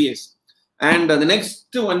NPS. And the next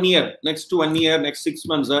 1 year, next 6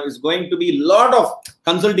 months is going to be a lot of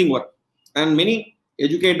consulting work. And many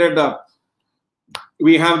educated,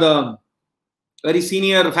 we have the very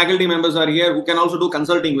senior faculty members are here who can also do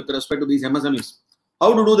consulting with respect to these MSMEs.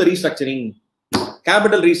 How to do the restructuring,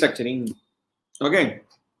 capital restructuring. Okay.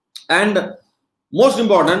 And most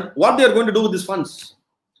important, what they are going to do with these funds.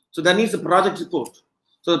 So that needs a project report.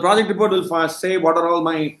 So the project report will first say what are all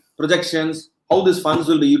my projections, how these funds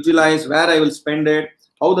will be utilized, where I will spend it,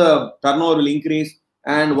 how the turnover will increase,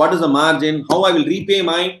 and what is the margin, how I will repay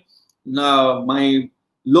my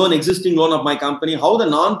existing loan of my company, how the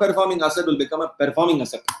non-performing asset will become a performing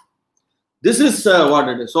asset. This is what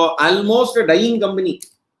it is. So almost a dying company,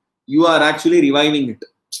 you are actually reviving it.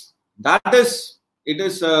 It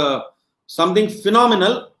is something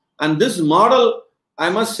phenomenal. And this model, I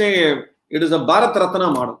must say, it is a Bharat Ratna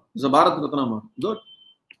model. It's a Bharat Ratna model. Good.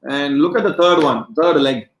 And look at the third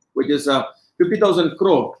leg, which is 50,000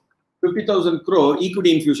 crore. 50,000 crore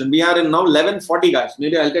equity infusion. We are in now 11:40, guys.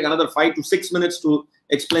 Maybe I'll take another 5 to 6 minutes to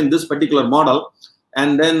explain this particular model.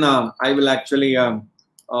 And then I will actually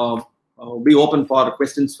be open for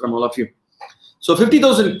questions from all of you. So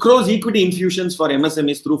 50,000 crores equity infusions for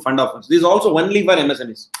MSMEs through fund of funds. This is also only for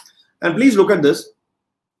MSMEs. And please look at this.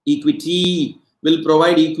 Equity will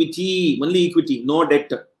provide equity, only equity, no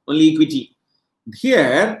debt, only equity.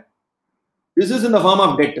 Here, this is in the form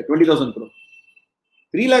of debt, 20,000 crore.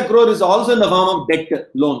 3 lakh crore is also in the form of debt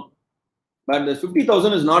loan. But the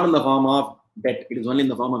 50,000 is not in the form of debt. It is only in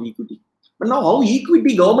the form of equity. But now how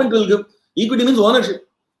equity government will give? Equity means ownership.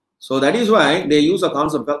 So that is why they use a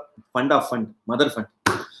concept called fund of fund, mother fund.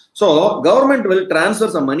 So government will transfer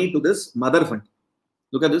some money to this mother fund.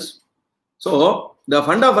 Look at this. So the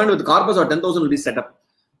fund of fund with corpus of 10,000 will be set up.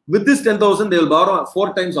 With this 10,000, they will borrow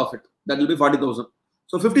 4 times of it. That will be 40,000.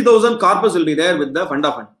 So 50,000 corpus will be there with the fund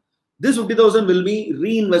of fund. This 50,000 will be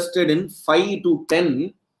reinvested in 5 to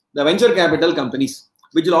 10 the venture capital companies,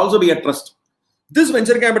 which will also be a trust. This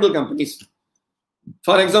venture capital companies,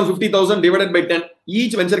 for example, 50,000 divided by 10,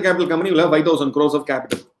 each venture capital company will have 5,000 crores of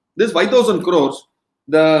capital. This 5,000 crores,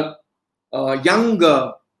 the young,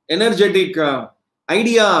 energetic,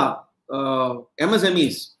 idea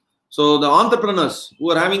MSMEs, so the entrepreneurs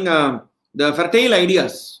who are having the fertile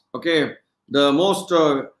ideas, okay, the most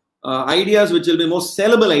ideas which will be most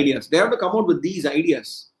sellable ideas, they have to come out with these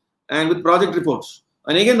ideas and with project reports.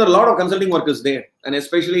 And again, there are a lot of consulting workers there, and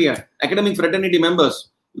especially academic fraternity members.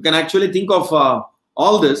 You can actually think of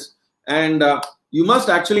all this, and you must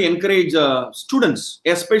actually encourage students,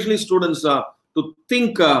 especially students, to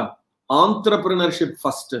think entrepreneurship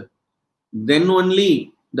first. Then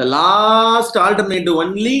only the last alternative,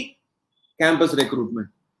 only campus recruitment.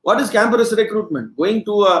 What is campus recruitment? Going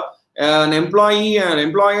to an employee, an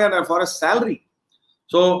employer for a salary.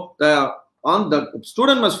 So the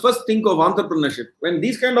student must first think of entrepreneurship. When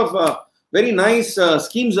these kind of very nice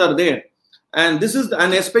schemes are there, and this is,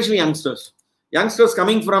 and especially youngsters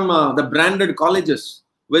coming from the branded colleges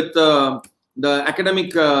with the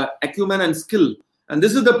academic acumen and skill, and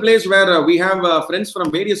this is the place where we have friends from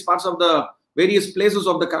various parts of the various places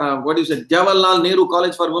of the Jawaharlal Nehru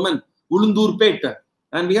College for Women, Ulundurpet,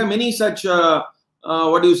 and we have many such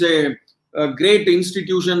great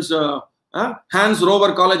institutions. Hans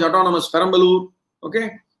Rover College Autonomous Perambalur.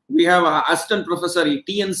 Okay, we have assistant professor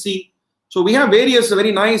TNC. So we have various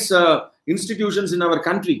very nice institutions in our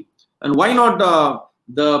country, and why not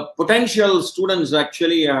the potential students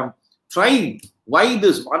actually try why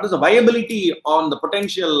this, what is the viability on the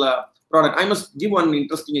potential product. I must give one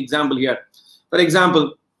interesting example here. For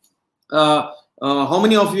example, how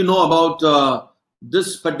many of you know about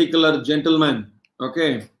this particular gentleman?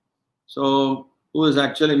 Okay, so who is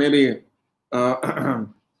actually maybe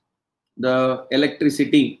the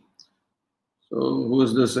electricity. So who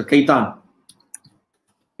is this? Kaitan,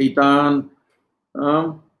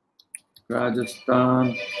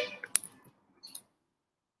 Rajasthan.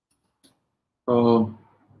 So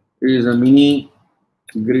it is a mini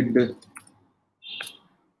grid.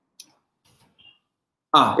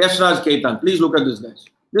 Yashraj Kaitan. Please look at this guy.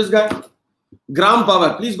 This guy, Gram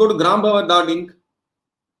Power. Please go to grampower.inc.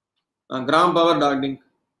 Grampower.inc.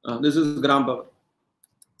 This is Gram Power.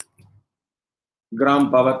 Gram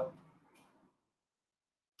Power.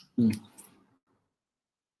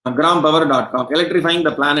 Grampower.com. Electrifying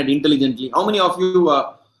the planet intelligently. How many of you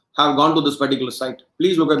have gone to this particular site?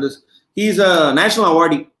 Please look at this. He is a national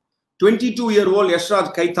awardee. 22-year-old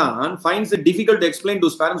Yashraj Kaitan finds it difficult to explain to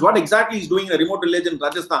his parents what exactly he's doing in a remote village in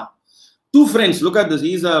Rajasthan. Two friends, look at this.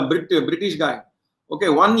 He's a British guy. Okay,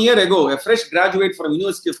 1 year ago, a fresh graduate from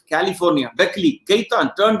University of California, Berkeley,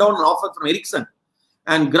 Kaitan turned down an offer from Ericsson.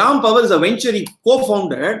 And Gram Power is a venture he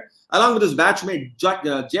co-founded along with his batchmate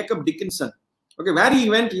Jacob Dickinson. Okay, where he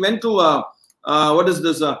went to what is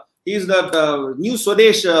this? He's the new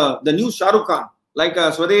Swadesh, the new Shah Rukh Khan, like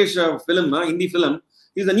a Swadesh film, Hindi film.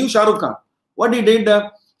 He's the new Shah Rukh Khan. What he did,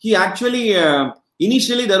 he actually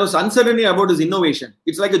initially there was uncertainty about his innovation.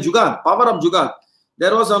 It's like a jugaad, power of jugaad.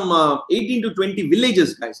 There was some 18 to 20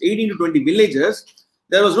 villages, guys. 18 to 20 villages.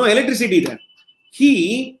 There was no electricity there.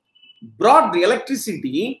 He brought the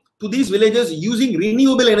electricity to these villages using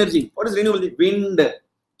renewable energy. What is renewable? Wind,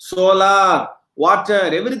 solar, water,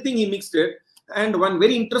 everything he mixed it. And one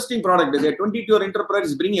very interesting product is a 22-year enterprise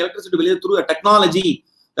is bringing electricity to villages through a technology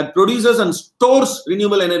that produces and stores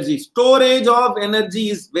renewable energy. Storage of energy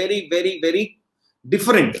is very, very, very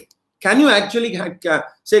different. Can you actually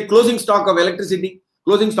say closing stock of electricity,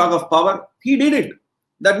 closing stock of power? He did it.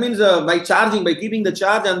 That means by charging, by keeping the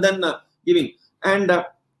charge and then giving. And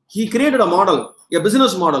he created a model, a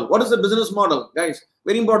business model. What is the business model, guys?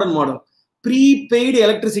 Very important model. Prepaid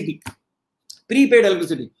electricity. Prepaid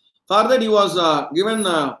electricity. For that, he was given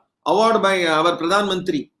award by our Pradhan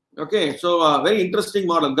Mantri. Okay, so very interesting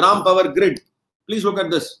model. Gram Power Grid. Please look at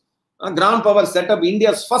this. Gram Power set up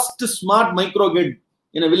India's first smart microgrid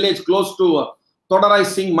in a village close to Todarai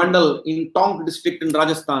Singh Mandal in Tonk district in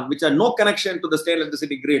Rajasthan, which had no connection to the state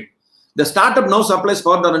electricity grid. The startup now supplies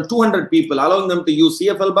power to around 200 people, allowing them to use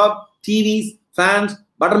CFL bulb, TVs, fans,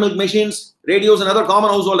 buttermilk machines, radios, and other common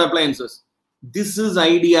household appliances. This is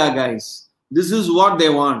idea, guys. This is what they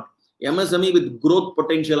want. MSME with growth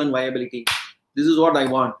potential and viability. This is what I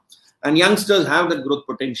want. And youngsters have that growth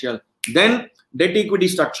potential. Then debt equity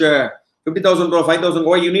structure. 50,000 crore, 5,000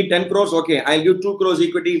 crore. You need 10 crores. Okay, I'll give 2 crores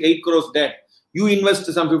equity, 8 crores debt. You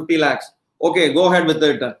invest some 50 lakhs. Okay, go ahead with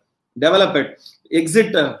it. Develop it.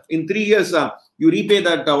 Exit in 3 years. You repay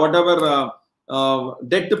that whatever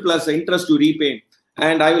debt plus interest you repay.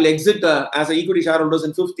 And I will exit as an equity shareholders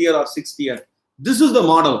in 5th year or 6th year. This is the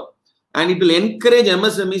model. And it will encourage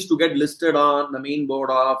MSMEs to get listed on the main board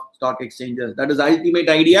of stock exchanges. That is the ultimate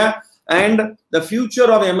idea. And the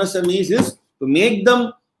future of MSMEs is to make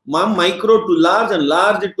them micro to large and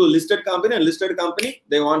large to listed company. And listed company,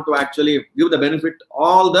 they want to actually give the benefit to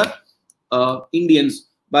all the Indians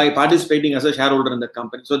by participating as a shareholder in the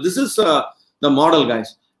company. So this is the model,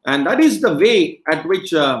 guys. And that is the way at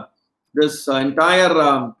which this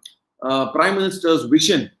entire Prime Minister's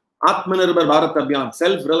vision, Aatmanirbhar Bharat Abhiyan,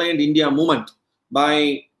 self-reliant India movement,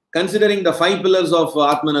 by considering the 5 pillars of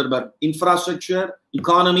Aatmanirbhar: infrastructure,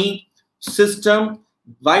 economy, system,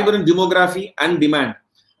 vibrant demography, and demand.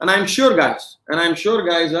 And I'm sure, guys,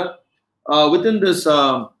 within this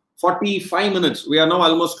 45 minutes, we are now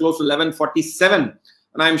almost close to 11:47,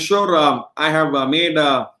 and I'm sure I have made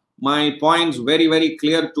my points very, very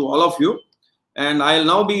clear to all of you. And I'll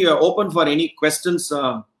now be open for any questions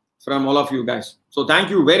from all of you guys. So thank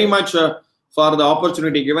you very much for the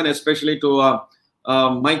opportunity given, especially to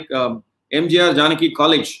MGR Janaki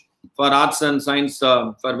College for Arts and Science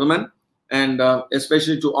for Women, and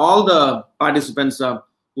especially to all the participants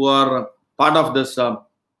who are part of this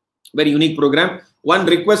very unique program. One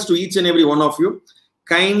request to each and every one of you: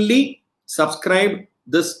 kindly subscribe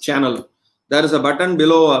this channel. There is a button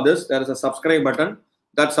below this. There is a subscribe button.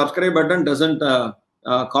 That subscribe button doesn't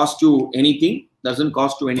cost you anything.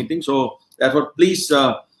 So therefore, please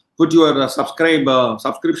put your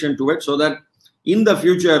subscription to it, so that in the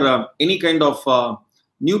future, any kind of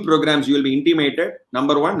new programs, you will be intimated,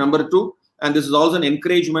 number one. Number two, and this is also an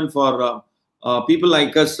encouragement for people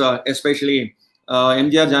like us, especially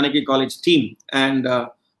MGR Janaki College team and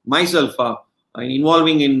myself,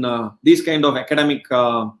 involving in these kind of academic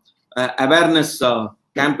awareness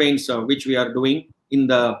campaigns which we are doing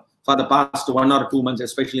for the past 1 or 2 months,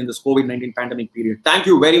 especially in this COVID-19 pandemic period. Thank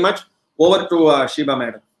you very much. Over to Shiba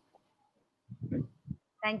madam.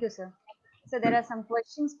 Thank you, sir. So there are some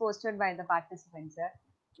questions posted by the participants, sir.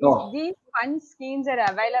 Oh. These fund schemes are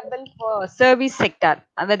available for service sector,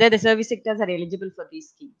 whether the service sectors are eligible for these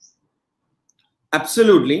schemes.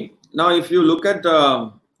 Absolutely. Now, if you look at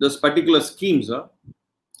this particular schemes,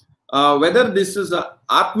 whether this is a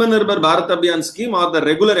Aatmanirbhar Bharat Abhiyan scheme or the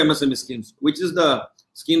regular MSME schemes, which is the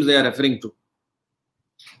schemes they are referring to?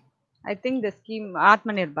 I think the scheme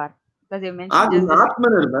Aatmanirbhar, because you mentioned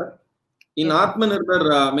Aatmanirbhar. In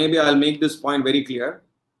Aatmanirbhar, maybe I'll make this point very clear.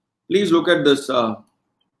 Please look at this.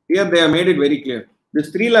 Here they have made it very clear. This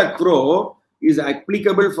 3 lakh crore is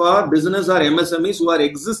applicable for business or MSMEs who are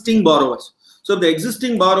existing borrowers. So if the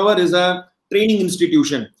existing borrower is a training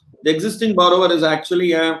institution, the existing borrower is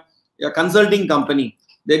actually a consulting company,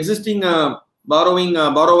 the existing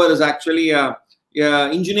borrower is actually a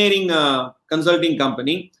engineering consulting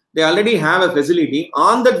company, they already have a facility.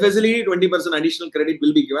 On that facility, 20% additional credit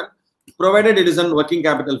will be given, provided it is a working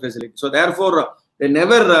capital facility. So therefore, they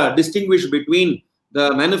never distinguish between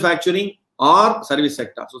the manufacturing or service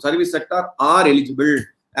sector. So service sector are eligible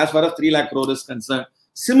as far as 3 lakh crore is concerned.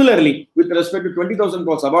 Similarly, with respect to 20,000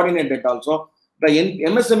 crore subordinate debt also, the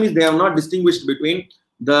MSMEs, they have not distinguished between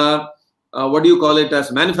the, what do you call it,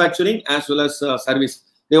 as manufacturing as well as service.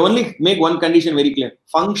 They only make one condition very clear: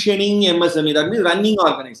 functioning MSME, that means running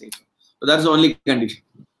organization. So that's the only condition.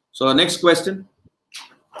 So next question.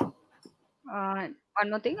 One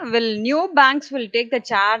more thing. Will new banks will take the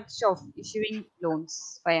charge of issuing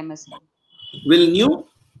loans by MSME? Will new?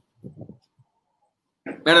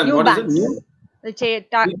 Madam, new what banks. is it?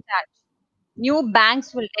 New? New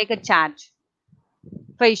banks will take a charge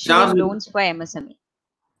for issuing loans for MSME.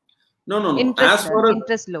 No. Interest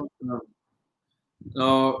loan.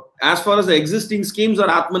 As far as the existing schemes or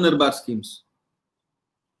Aatmanirbhar schemes?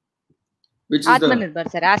 Which is Aatmanirbhar,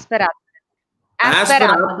 sir. As per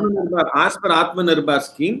Aatmanirbhar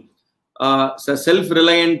scheme, it's a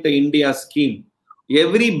self-reliant India scheme.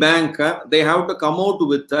 Every bank they have to come out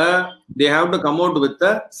with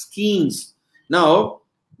the schemes. Now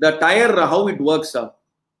the tier, how it works out,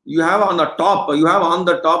 you have on the top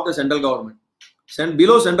the central government,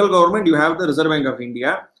 below central government you have the Reserve Bank of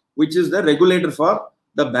India, which is the regulator for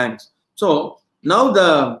the banks. So now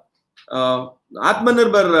the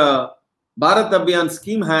Aatmanirbhar Bharat Abhiyan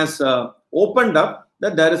scheme has opened up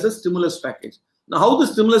that there is a stimulus package. Now how the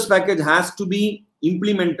stimulus package has to be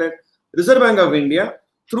implemented? Reserve Bank of India,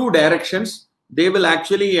 through directions, they will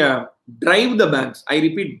actually drive the banks. I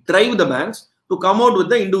repeat, drive the banks to come out with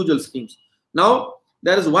the individual schemes. Now,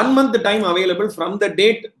 there is 1 month time available from the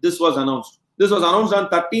date this was announced. This was announced on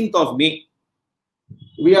 13th of May.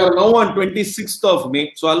 We are now on 26th of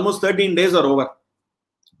May. So almost 13 days are over.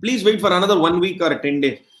 Please wait for another 1 week or 10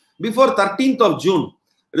 days. Before 13th of June,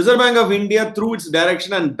 Reserve Bank of India, through its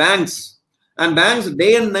direction, and banks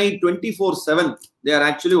day and night 24/7, they are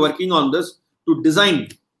actually working on this to design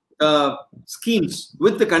schemes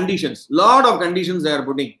with the conditions. Lot of conditions they are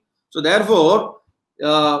putting. So therefore,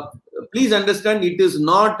 please understand, it is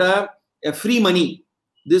not a free money.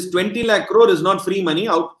 This 20 lakh crore is not free money.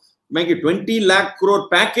 Make it 20 lakh crore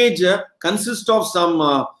package consists of some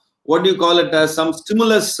what do you call it, some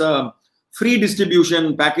stimulus free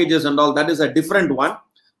distribution packages and all. That is a different one.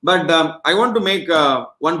 But I want to make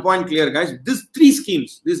one point clear, guys. These 3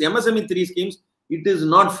 schemes, these MSME 3 schemes, it is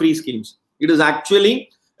not free schemes. It is actually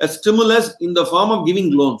a stimulus in the form of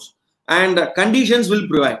giving loans, and conditions will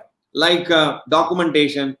provide, like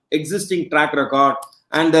documentation, existing track record,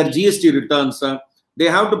 and their GST returns. They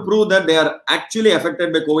have to prove that they are actually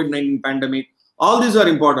affected by COVID-19 pandemic. All these are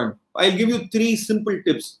important. I'll give you 3 simple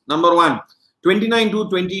tips. Number 1,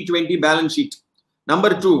 29/2/2020 balance sheet.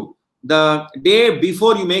 Number 2, the day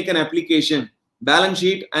before you make an application, balance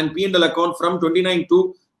sheet and P&L account from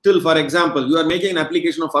 29/2 till, for example, you are making an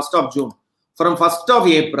application on 1st of June. From 1st of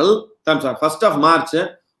April, 1st of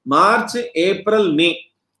March, April, May,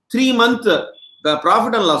 3 months, the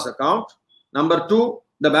profit and loss account. Number 2,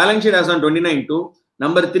 the balance sheet as on 29/2.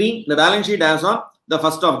 Number 3, the balance sheet as on the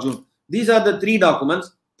 1st of June. These are the 3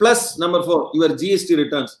 documents, plus number 4, your GST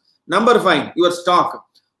returns. Number 5, your stock.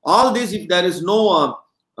 All these, if there is no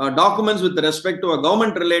documents with respect to a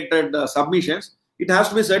government-related submissions, it has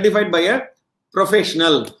to be certified by a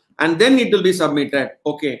professional, and then it will be submitted.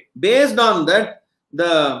 Okay. Based on that,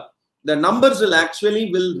 the numbers will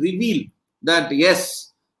actually reveal that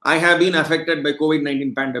yes, I have been affected by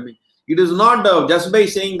COVID-19 pandemic. It is not just by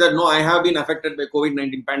saying that no, I have been affected by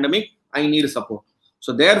COVID-19 pandemic, I need support.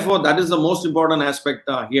 So therefore, that is the most important aspect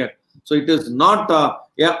here. So it is not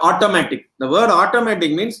automatic. The word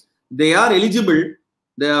automatic means they are eligible.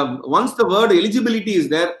 Once the word eligibility is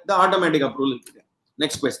there, the automatic approval is there.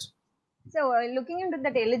 Next question. So looking into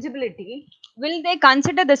that eligibility, will they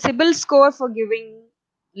consider the CIBIL score for giving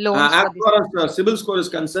loans? As far as CIBIL score is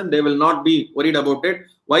concerned, they will not be worried about it.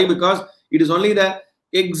 Why? Because it is only the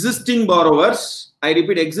existing borrowers. I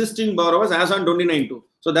repeat, existing borrowers as on 29/2.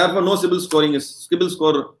 So therefore, no CIBIL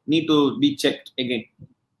score need to be checked again.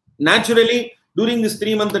 Naturally, during this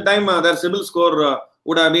 3-month time, their CIBIL score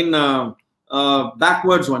would have been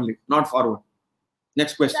backwards only, not forward.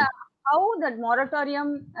 Next question. How that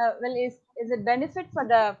moratorium is it benefit for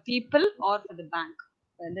the people or for the bank?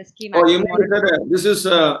 The scheme. Oh, you mean that this is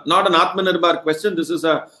not an Aatmanirbhar question. This is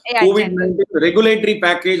a COVID-19 regulatory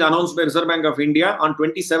package announced by Reserve Bank of India on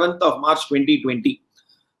 27th of March 2020.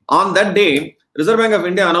 On that day, Reserve Bank of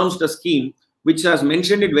India announced a scheme which has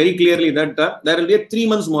mentioned it very clearly that there will be a 3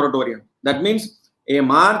 months moratorium. That means a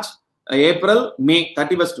March, April, May,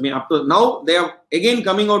 31st May. Up to now, they are again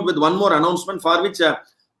coming out with one more announcement for which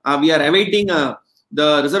we are awaiting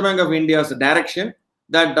the Reserve Bank of India's direction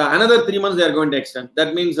that another 3 months they are going to extend.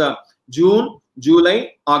 That means June,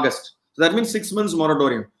 July, August. So that means 6 months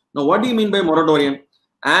moratorium. Now, what do you mean by moratorium?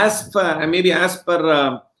 As per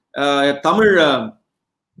Tamil,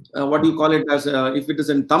 what do you call it as? If it is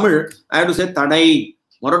in Tamil, I have to say tadai.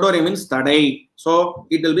 Moratorium means tadai. So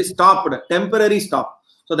it will be stopped, temporary stop.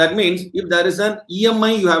 So that means if there is an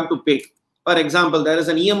EMI you have to pay. For example, there is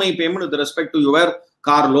an EMI payment with respect to your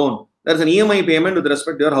car loan. There is an EMI payment with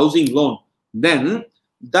respect to your housing loan. Then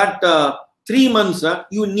that 3 months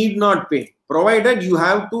you need not pay, provided you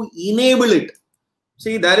have to enable it.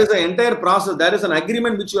 See, there is an entire process. There is an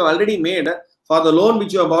agreement which you have already made for the loan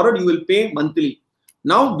which you have borrowed. You will pay monthly.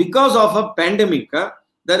 Now, because of a pandemic,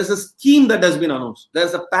 there is a scheme that has been announced. There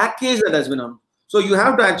is a package that has been announced. So you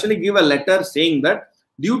have to actually give a letter saying that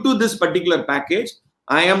due to this particular package,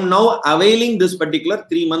 I am now availing this particular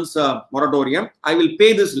 3 months moratorium. I will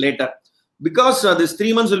pay this later. Because this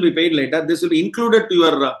 3 months will be paid later, this will be included to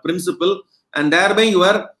your principal, and thereby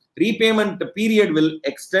your repayment period will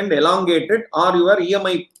extend, elongated, or your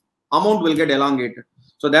EMI amount will get elongated.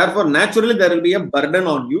 So therefore, naturally, there will be a burden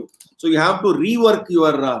on you. So you have to rework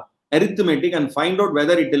your arithmetic and find out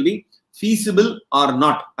whether it will be feasible or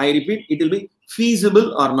not. I repeat, it will be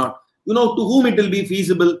feasible or not. You know, to whom it will be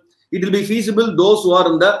feasible? It will be feasible those who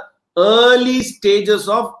are in the early stages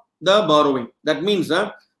of the borrowing. That means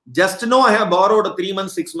just now I have borrowed 3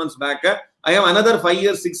 months, 6 months back. I have another 5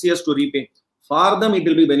 years, 6 years to repay. For them, it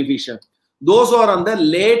will be beneficial. Those who are on the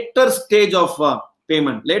later stage of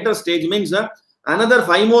payment. Later stage means another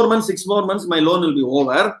 5 more months, 6 more months, my loan will be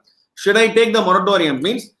over. Should I take the moratorium?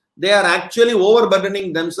 Means they are actually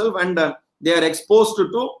overburdening themselves and they are exposed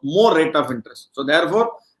to more rate of interest. So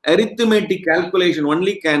therefore, arithmetic calculation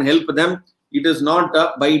only can help them. It is not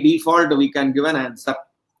by default we can give an answer.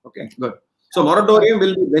 Okay, good. So moratorium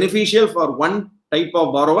will be beneficial for one type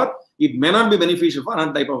of borrower. It may not be beneficial for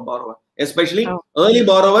another type of borrower. Especially early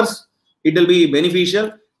borrowers, it will be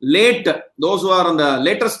beneficial. Late, those who are on the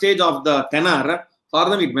later stage of the tenor, for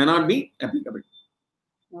them it may not be applicable.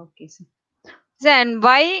 Okay, sir. And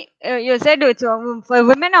why you said it's for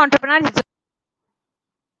women entrepreneurs?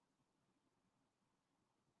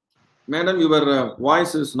 Madam, your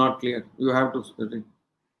voice is not clear. You have to.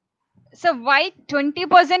 So why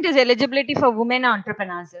 20% is eligibility for women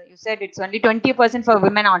entrepreneurs? You said it's only 20% for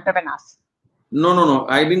women entrepreneurs. No.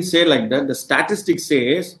 I didn't say like that. The statistics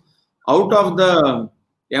says out of the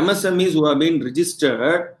MSMEs who have been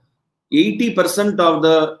registered, 80% of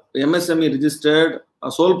the MSME registered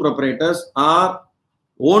sole proprietors are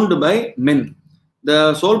owned by men.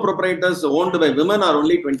 The sole proprietors owned by women are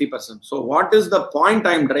only 20%. So what is the point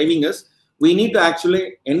I am driving is we need to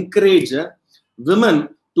actually encourage women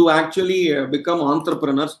to actually become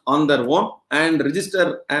entrepreneurs on their own and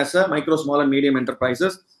register as a micro, small and medium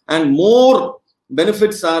enterprises, and more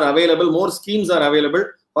benefits are available, more schemes are available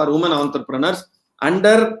for women entrepreneurs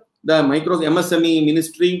under the micro MSME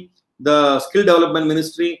ministry, the skill development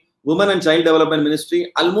ministry, women and child development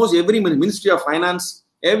ministry, almost every ministry of finance,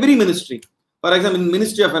 every ministry. For example, in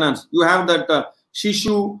Ministry of Finance, you have that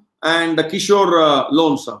Shishu and the Kishore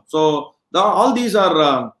loans. So all these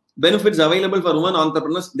are benefits available for women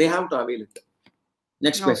entrepreneurs. They have to avail it.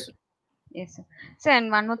 Next question. Yes, sir. So,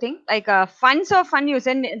 and one more thing, like funds or fund, you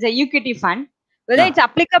said the equity fund, whether it's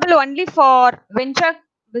applicable only for venture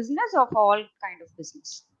business or for all kind of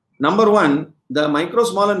business? Number one, the micro,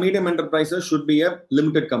 small and medium enterprises should be a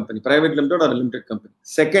limited company, private limited or a limited company.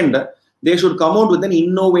 Second, they should come out with an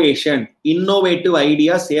innovative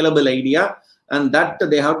idea, saleable idea, and that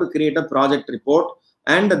they have to create a project report,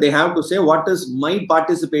 and they have to say what is my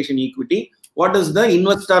participation equity, what is the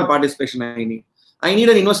investor participation I need. I need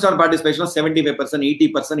an investor participation of 75%,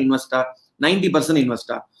 80% investor, 90%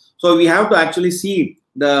 investor. So we have to actually see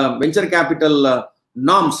the venture capital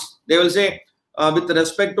norms. They will say, with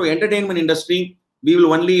respect to entertainment industry, we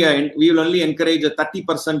will only encourage a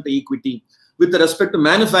 30% equity. With respect to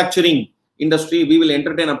manufacturing industry, we will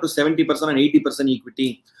entertain up to 70% and 80%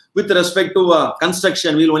 equity. With respect to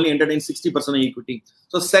construction, we will only entertain 60% equity.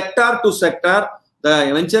 So sector to sector,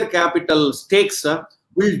 the venture capital stakes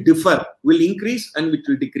will differ, will increase and it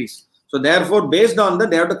will decrease. So therefore, based on that,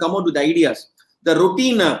 they have to come out with ideas. The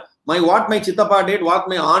routine, what my chittappa did, what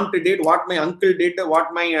my aunt did, what my uncle did,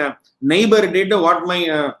 what my neighbor did, what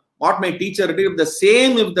my teacher did.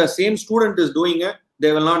 If the same student is doing it,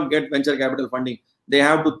 they will not get venture capital funding. They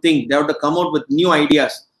have to think, they have to come out with new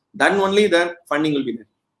ideas. Then only the funding will be there.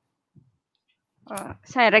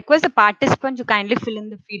 So I request the participants to kindly fill in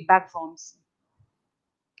the feedback forms.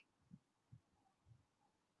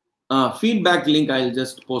 Feedback link, I'll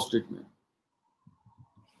just post it.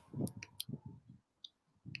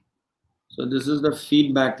 So this is the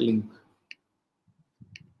feedback link.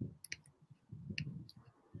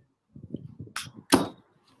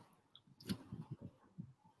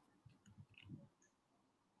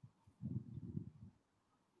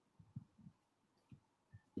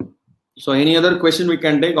 So any other question we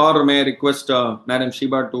can take, or may I request Madam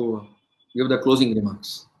Shiba to give the closing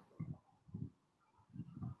remarks?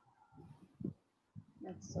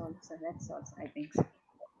 That's all, sir. That's all, sir. I think so.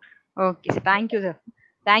 Okay, sir. Thank you, sir.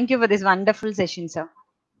 Thank you for this wonderful session, sir.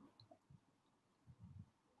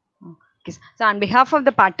 Okay, so on behalf of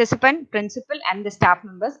the participant, principal, and the staff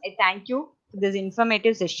members, I thank you for this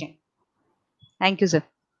informative session. Thank you, sir.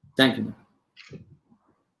 Thank you.